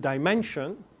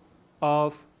dimension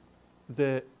of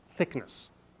the thickness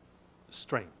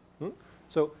strain.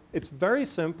 So it's very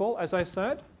simple, as I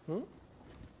said.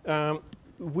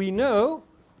 We know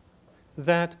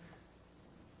that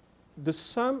the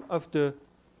sum of the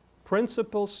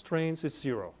principal strains is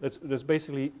 0. That's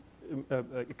basically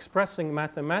expressing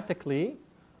mathematically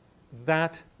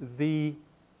that the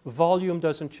volume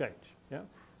doesn't change. Yeah?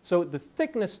 So the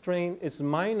thickness strain is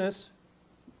minus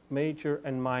major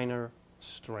and minor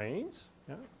strains.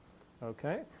 Yeah?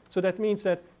 Okay. So that means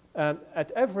that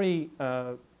at every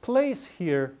place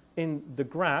here in the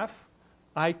graph,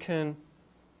 I can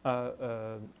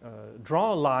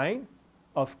draw a line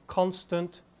of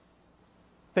constant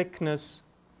thickness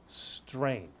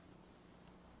strain.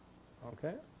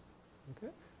 Okay?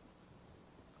 Okay?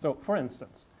 So, for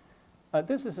instance,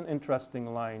 this is an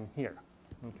interesting line here.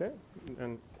 Okay?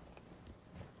 And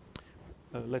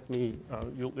let me,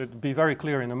 it'll be very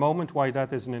clear in a moment why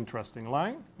that is an interesting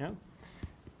line. Yeah?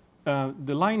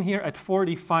 The line here at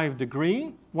 45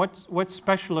 degrees, what's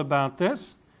special about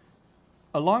this?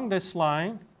 Along this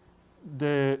line,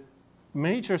 the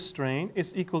major strain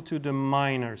is equal to the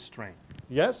minor strain.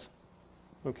 Yes?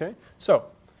 Okay. So,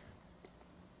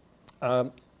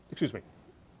 excuse me.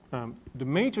 The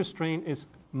major strain is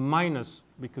minus,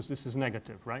 because this is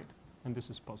negative, right? And this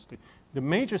is positive. The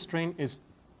major strain is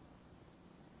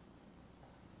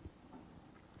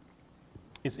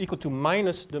equal to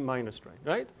minus the minor strain,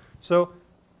 right? So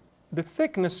the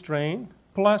thickness strain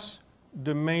plus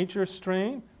the major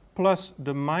strain plus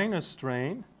the minor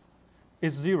strain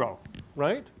is 0,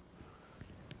 right?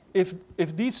 If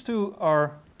these two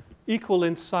are equal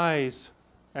in size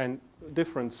and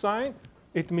different sign,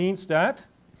 it means that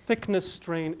thickness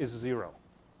strain is 0,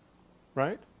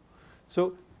 right?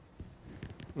 So,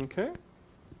 okay,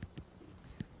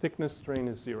 thickness strain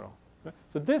is 0. Right?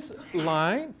 So this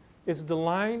line is the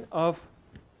line of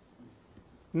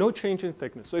no change in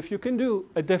thickness. So if you can do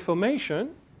a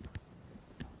deformation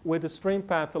with a strain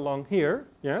path along here,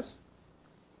 yes,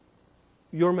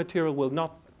 your material will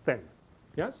not thin,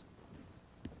 yes?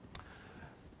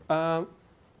 Right,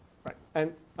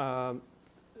 and right.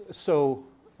 So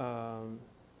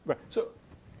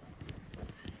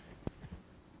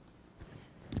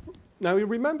now you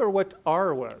remember what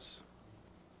R was,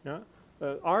 yeah?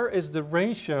 R is the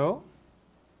ratio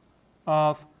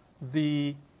of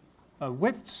the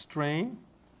width strain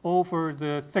over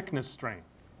the thickness strain,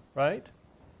 right?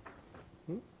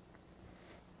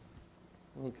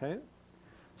 Okay.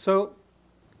 So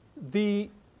the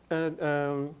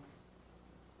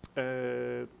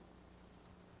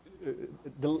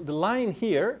line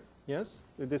here, yes,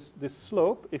 this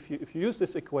slope, if you use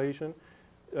this equation,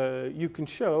 you can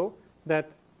show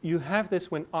that you have this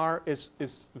when R is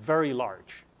very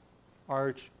large.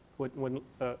 When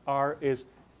R is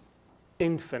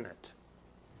infinite.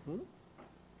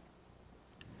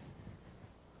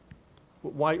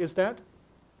 Why is that?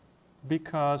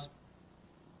 Because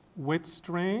width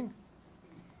strain,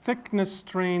 thickness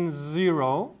strain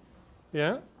 0,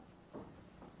 yeah?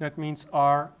 That means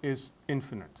R is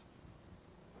infinite.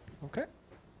 Okay?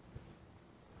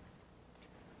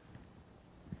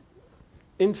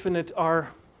 Infinite R,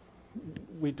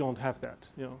 we don't have that.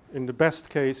 You know, in the best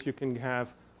case, you can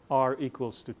have R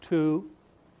equals to 2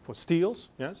 for steels,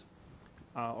 yes,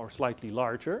 or slightly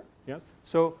larger, yes.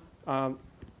 So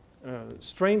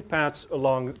strain paths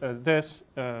along this,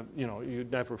 you know,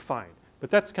 you'd never find. But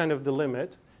that's kind of the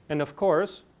limit. And of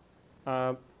course,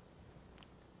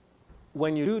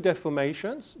 when you do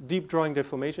deformations, deep drawing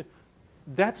deformation,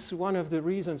 that's one of the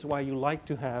reasons why you like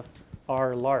to have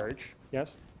R large,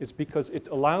 yes, is because it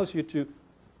allows you to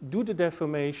do the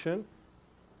deformation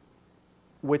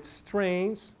with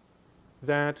strains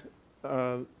that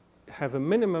have a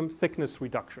minimum thickness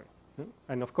reduction.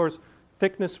 And of course,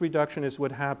 thickness reduction is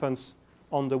what happens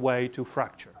on the way to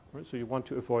fracture. Right? So you want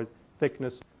to avoid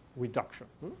thickness reduction.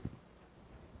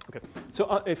 Okay.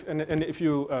 So if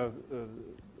you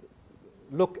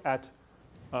look at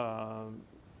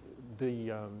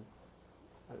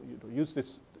use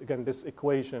this again, this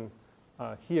equation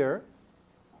here.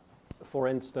 For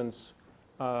instance,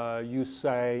 you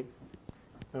say,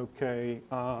 okay,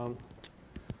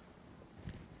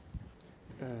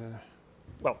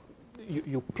 well,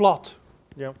 you plot,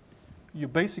 yeah, you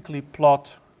basically plot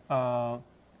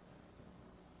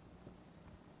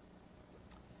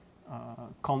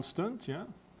constant, yeah.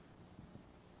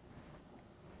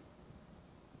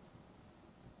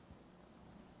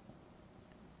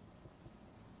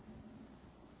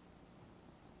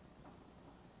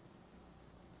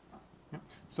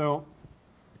 So,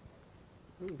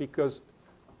 because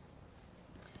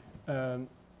so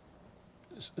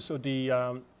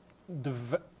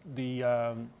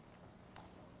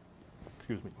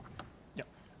excuse me, yeah.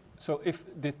 So if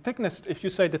the thickness, if you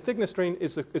say the thickness strain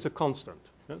is a constant,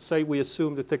 say we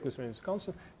assume the thickness strain is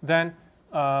constant, then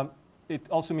it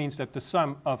also means that the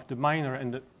sum of the minor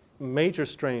and the major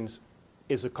strains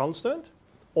is a constant,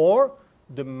 or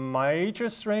the major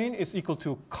strain is equal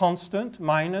to constant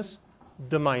minus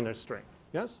the minor strain,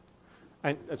 yes?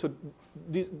 And so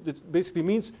this basically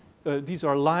means these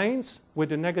are lines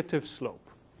with a negative slope,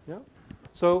 yeah?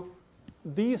 So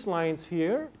these lines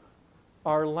here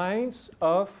are lines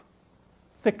of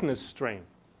thickness strain,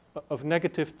 of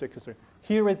negative thickness strain.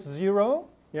 Here it's 0,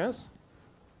 yes?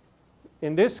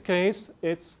 In this case,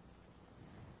 it's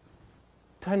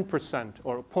 10%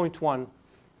 or 0.1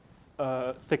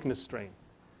 thickness strain,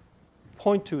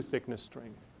 0.2 thickness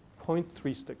strain,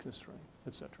 0.3 thickness strain,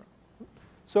 etc.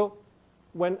 So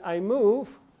when I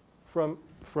move from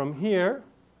here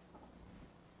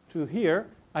to here,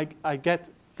 I get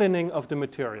thinning of the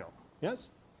material,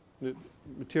 yes? The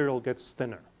material gets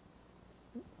thinner.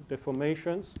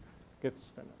 Deformations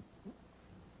gets thinner.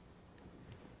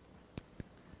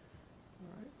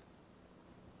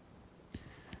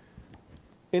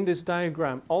 in this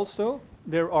diagram also,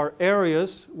 there are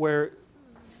areas where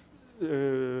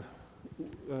you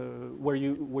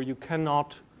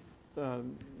cannot,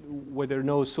 where there are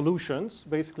no solutions.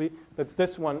 Basically, that's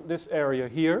this area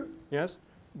here. Yes,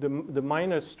 the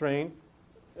minor strain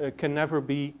can never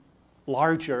be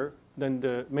larger than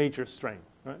the major strain.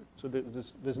 Right. So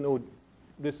there's no.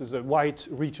 This is a white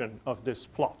region of this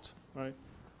plot. Right.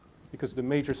 Because the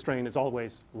major strain is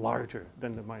always larger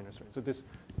than the minor strain. So this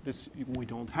we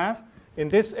don't have. In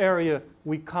this area,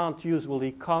 we can't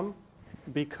usually come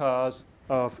because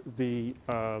of the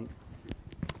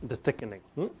thickening.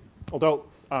 Although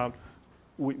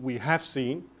we have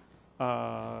seen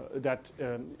that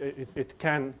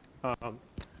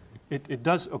it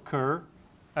does occur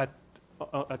at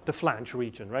the flange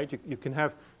region, right? You can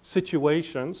have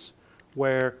situations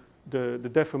where the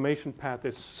deformation path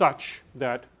is such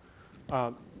that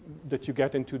that you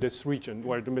get into this region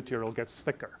where the material gets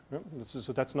thicker. Yeah?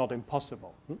 So that's not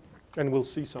impossible. And we'll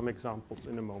see some examples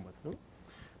in a moment. Yeah?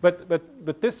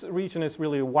 But this region is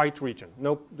really a white region.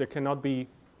 Nope, there cannot be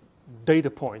data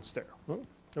points there.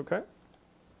 Okay?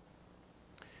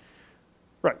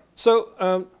 Right.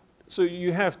 So, so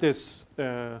you have this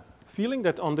feeling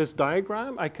that on this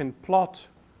diagram I can plot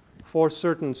for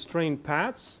certain strain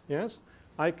paths. Yes,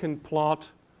 I can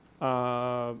plot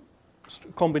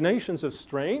combinations of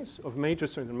strains, of major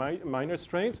strains and minor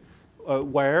strains,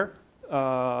 where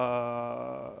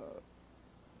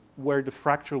the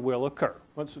fracture will occur.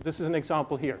 So this is an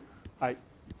example here. I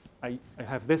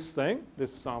have this thing,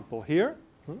 this sample here,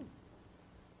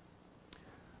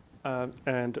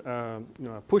 and you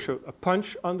know, I push a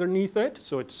punch underneath it,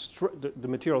 so it's the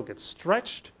material gets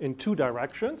stretched in two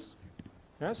directions,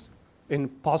 yes, in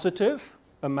positive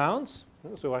amounts.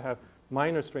 So I have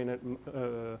minor strain and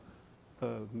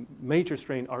major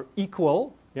strain are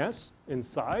equal, yes, in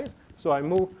size. So I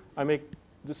make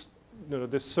this, you know,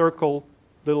 this circle,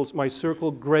 my circle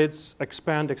grids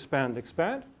expand, expand,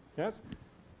 expand, yes.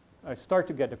 I start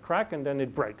to get a crack and then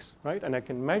it breaks, right? And I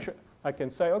can measure, I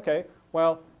can say, okay,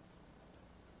 well,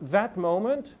 that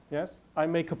moment, yes, I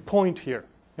make a point here,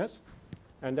 yes?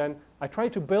 And then I try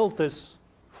to build this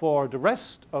for the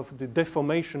rest of the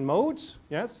deformation modes,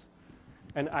 yes?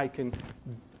 And I can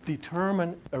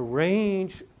determine a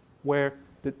range where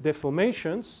the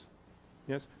deformations,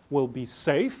 yes, will be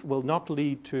safe, will not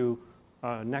lead to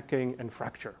necking and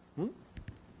fracture.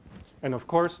 And of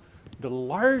course, the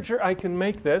larger I can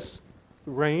make this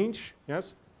range,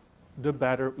 yes, the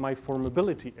better my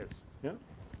formability is. Yeah.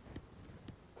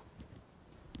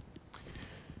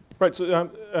 Right. So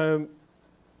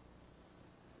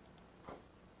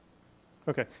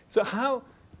okay. So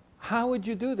how would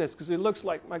you do this? Because it looks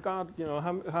like, my God, you know,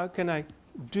 how can I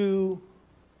do,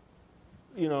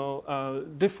 you know,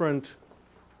 different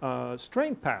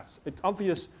strain paths? It's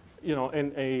obvious, you know,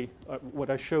 in what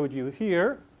I showed you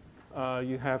here,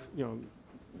 you have, you know,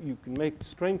 you can make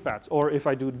strain paths. Or if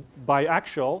I do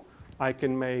biaxial, I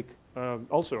can make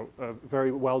also a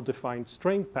very well-defined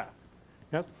strain path.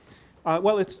 Yes.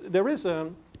 Well, there is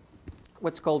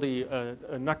what's called the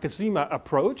Nakajima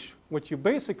approach. What you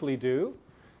basically do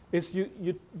is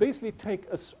you basically take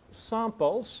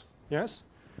samples, yes?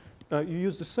 You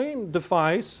use the same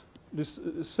device, this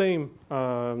same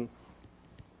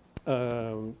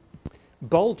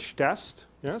bulge test,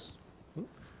 yes?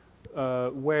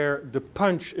 Where the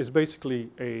punch is basically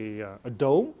a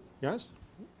dome, yes?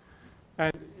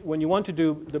 And when you want to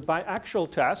do the biaxial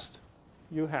test,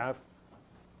 you have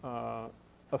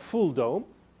a full dome,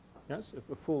 yes?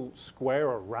 A full square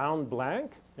or round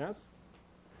blank, yes?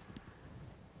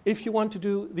 If you want to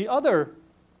do the other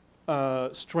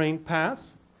strain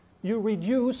paths, you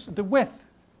reduce the width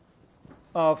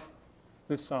of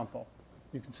this sample.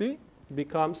 You can see it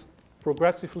becomes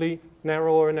progressively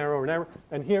narrower, narrower, narrower.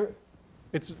 And here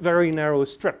it's very narrow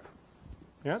strip.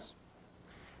 Yes?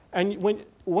 And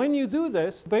when you do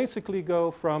this, basically go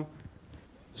from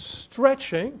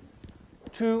stretching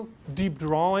to deep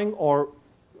drawing or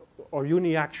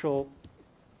uniaxial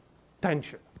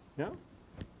tension. Yeah?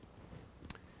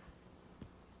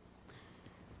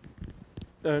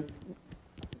 For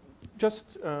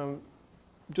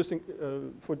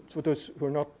those who are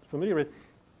not familiar with,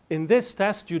 in this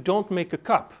test you don't make a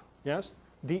cup. Yes,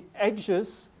 the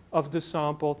edges of the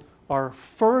sample are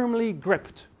firmly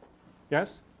gripped.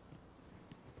 Yes,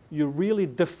 you really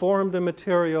deform the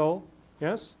material.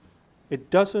 Yes, it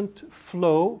doesn't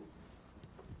flow.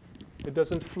 It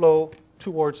doesn't flow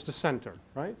towards the center.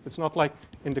 Right? It's not like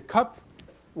in the cup.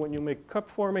 When you make cup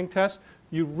forming tests,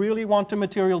 you really want the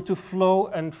material to flow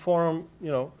and form,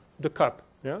 you know, the cup.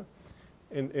 Yeah.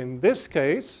 In this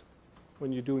case,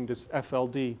 when you're doing this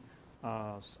FLD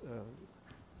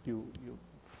you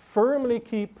firmly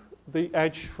keep the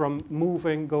edge from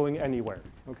moving, going anywhere.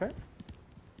 Okay.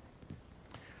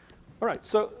 All right.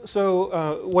 So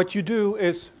what you do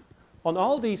is, on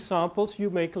all these samples, you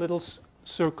make little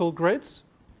circle grids.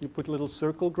 You put little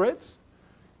circle grids,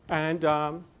 and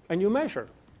you measure.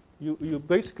 You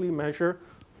basically measure.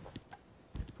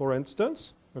 For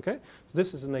instance, okay.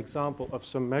 This is an example of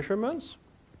some measurements.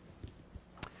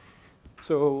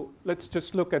 So let's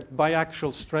just look at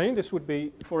biaxial strain. This would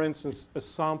be, for instance, a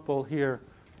sample here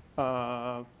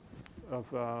of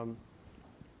a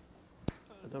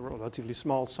relatively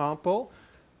small sample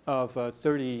of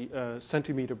 30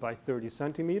 centimeter by 30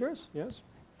 centimeters. Yes,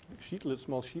 sheet, little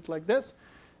small sheet like this,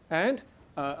 and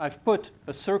I've put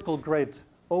a circle grid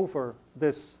over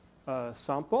this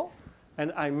sample,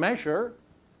 and I measure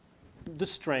the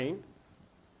strain.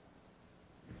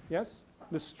 Yes,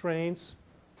 the strains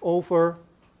over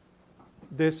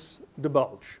the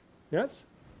bulge. Yes,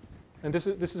 and this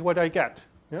is what I get.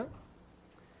 Yeah.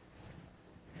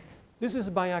 This is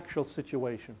a biaxial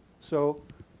situation. So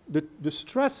the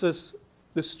stresses,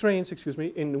 the strains, excuse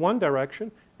me, in one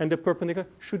direction and the perpendicular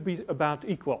should be about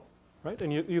equal, right?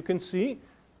 And you can see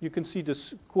the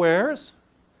squares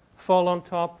fall on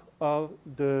top of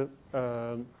the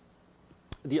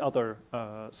other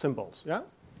symbols. Yeah,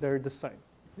 they're the same.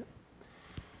 Yeah?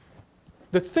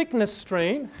 The thickness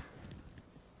strain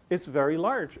is very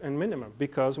large and minimum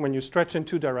because when you stretch in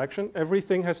two directions,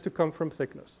 everything has to come from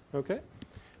thickness. Okay,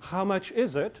 how much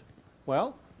is it?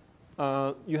 Well,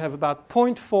 you have about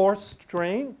 0.4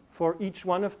 strain for each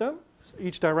one of them,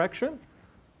 each direction.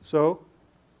 So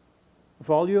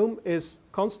volume is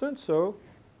constant. So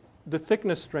the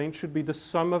thickness strain should be the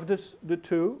sum of the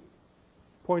two.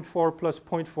 0.4 plus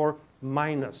 0.4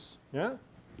 minus, yeah?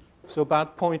 So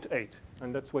about 0.8,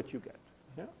 and that's what you get,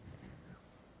 yeah?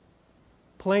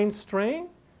 Plane strain,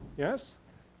 yes?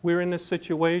 We're in a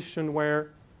situation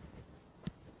where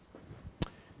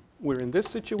we're in this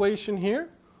situation here.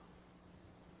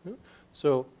 Yeah?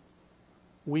 So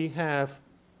we have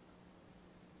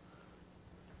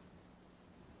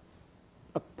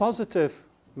a positive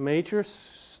major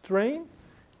strain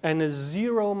and a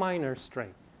zero minor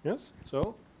strain. Yes,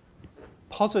 so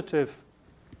positive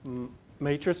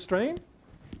major strain,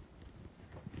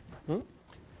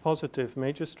 positive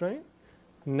major strain,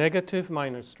 negative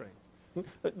minor strain.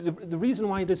 The reason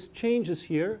why this changes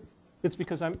here, it's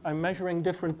because I'm measuring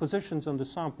different positions on the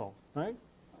sample, right?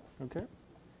 Okay,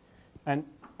 and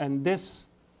this,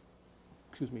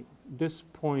 excuse me, this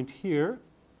point here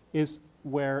is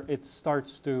where it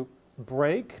starts to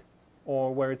break,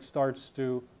 or where it starts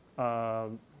to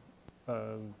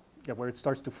where it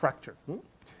starts to fracture.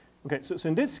 Okay, so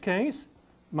in this case,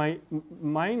 my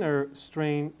minor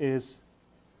strain is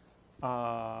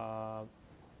 0.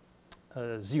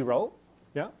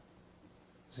 Yeah,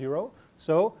 0.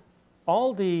 So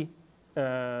all the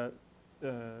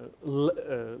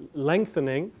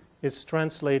lengthening is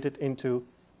translated into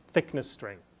thickness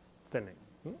strain, thinning.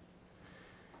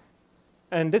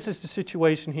 And this is the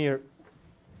situation here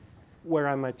where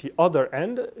I'm at the other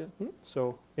end.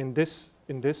 So in this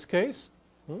case,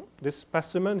 this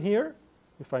specimen here,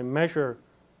 if I measure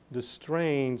the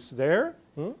strains there,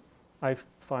 I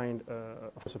find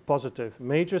a positive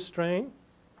major strain,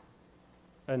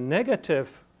 a negative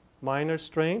minor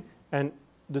strain, and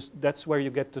that's where you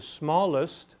get the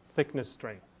smallest thickness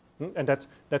strain. And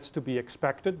that's to be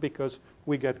expected because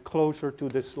we get closer to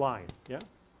this line, yeah,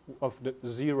 of the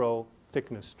zero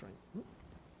thickness strain.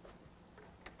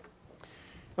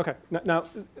 Okay, now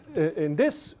in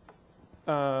this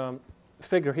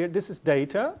figure here, this is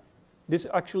data. This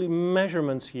is actually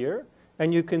measurements here.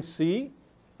 And you can see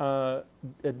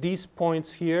these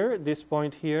points here, this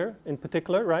point here in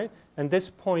particular, right? And this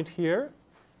point here,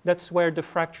 that's where the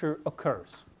fracture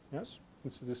occurs. Yes?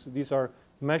 These are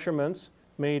measurements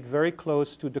made very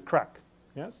close to the crack.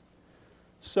 Yes?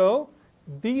 So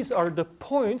these are the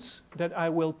points that I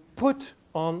will put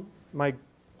on my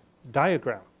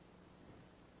diagram.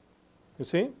 You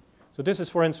see? So this is,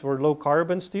 for instance, for low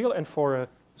carbon steel and for a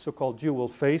so-called dual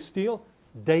phase steel,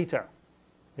 data.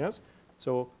 Yes?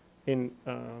 So in,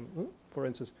 for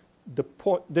instance,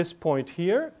 this point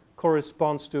here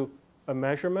corresponds to a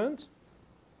measurement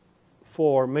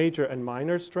for major and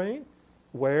minor strain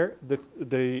where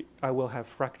I will have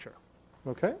fracture.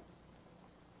 Okay?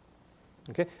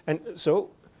 Okay? And so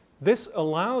this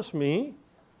allows me,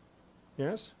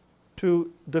 yes,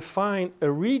 to define a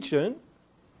region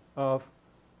of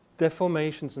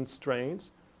deformations and strains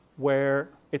where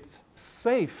it's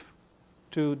safe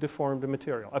to deform the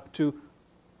material. Up to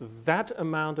that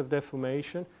amount of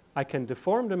deformation, I can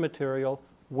deform the material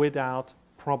without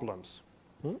problems.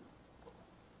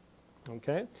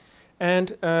 Okay,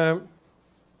 and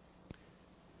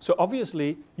so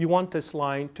obviously you want this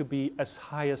line to be as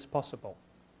high as possible.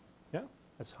 Yeah,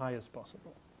 as high as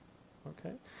possible.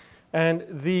 Okay, and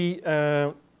the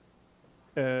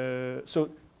so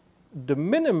the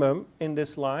minimum in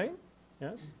this line,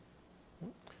 yes,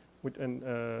 with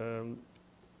an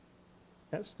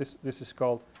yes, this is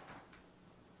called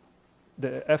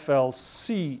the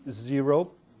FLC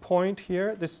 0 point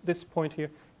here. This point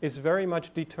here is very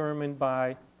much determined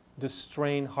by the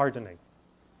strain hardening.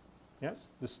 Yes,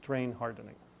 the strain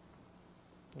hardening.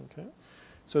 Okay,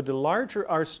 so the larger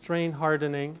our strain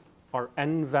hardening, our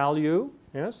N value,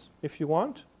 yes, if you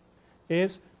want,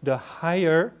 is the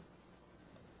higher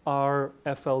our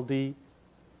FLD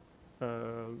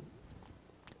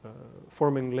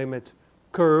forming limit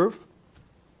curve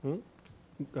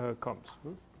comes.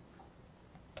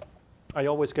 I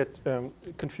always get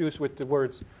confused with the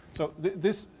words. So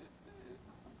this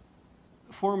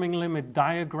forming limit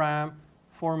diagram,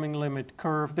 forming limit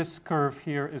curve, this curve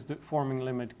here is the forming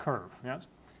limit curve, yes?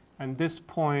 And this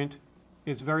point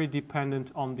is very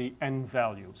dependent on the N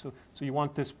value. So you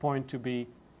want this point to be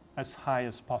as high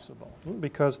as possible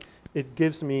because it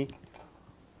gives me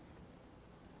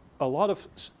a lot of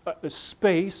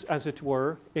space, as it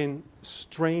were, in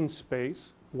strain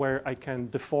space where I can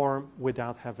deform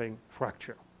without having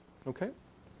fracture. Okay?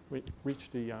 We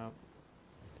reached the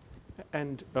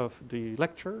end of the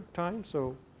lecture time,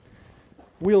 so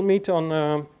we'll meet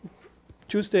on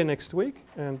Tuesday next week,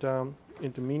 and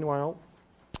in the meanwhile,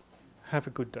 have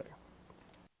a good day.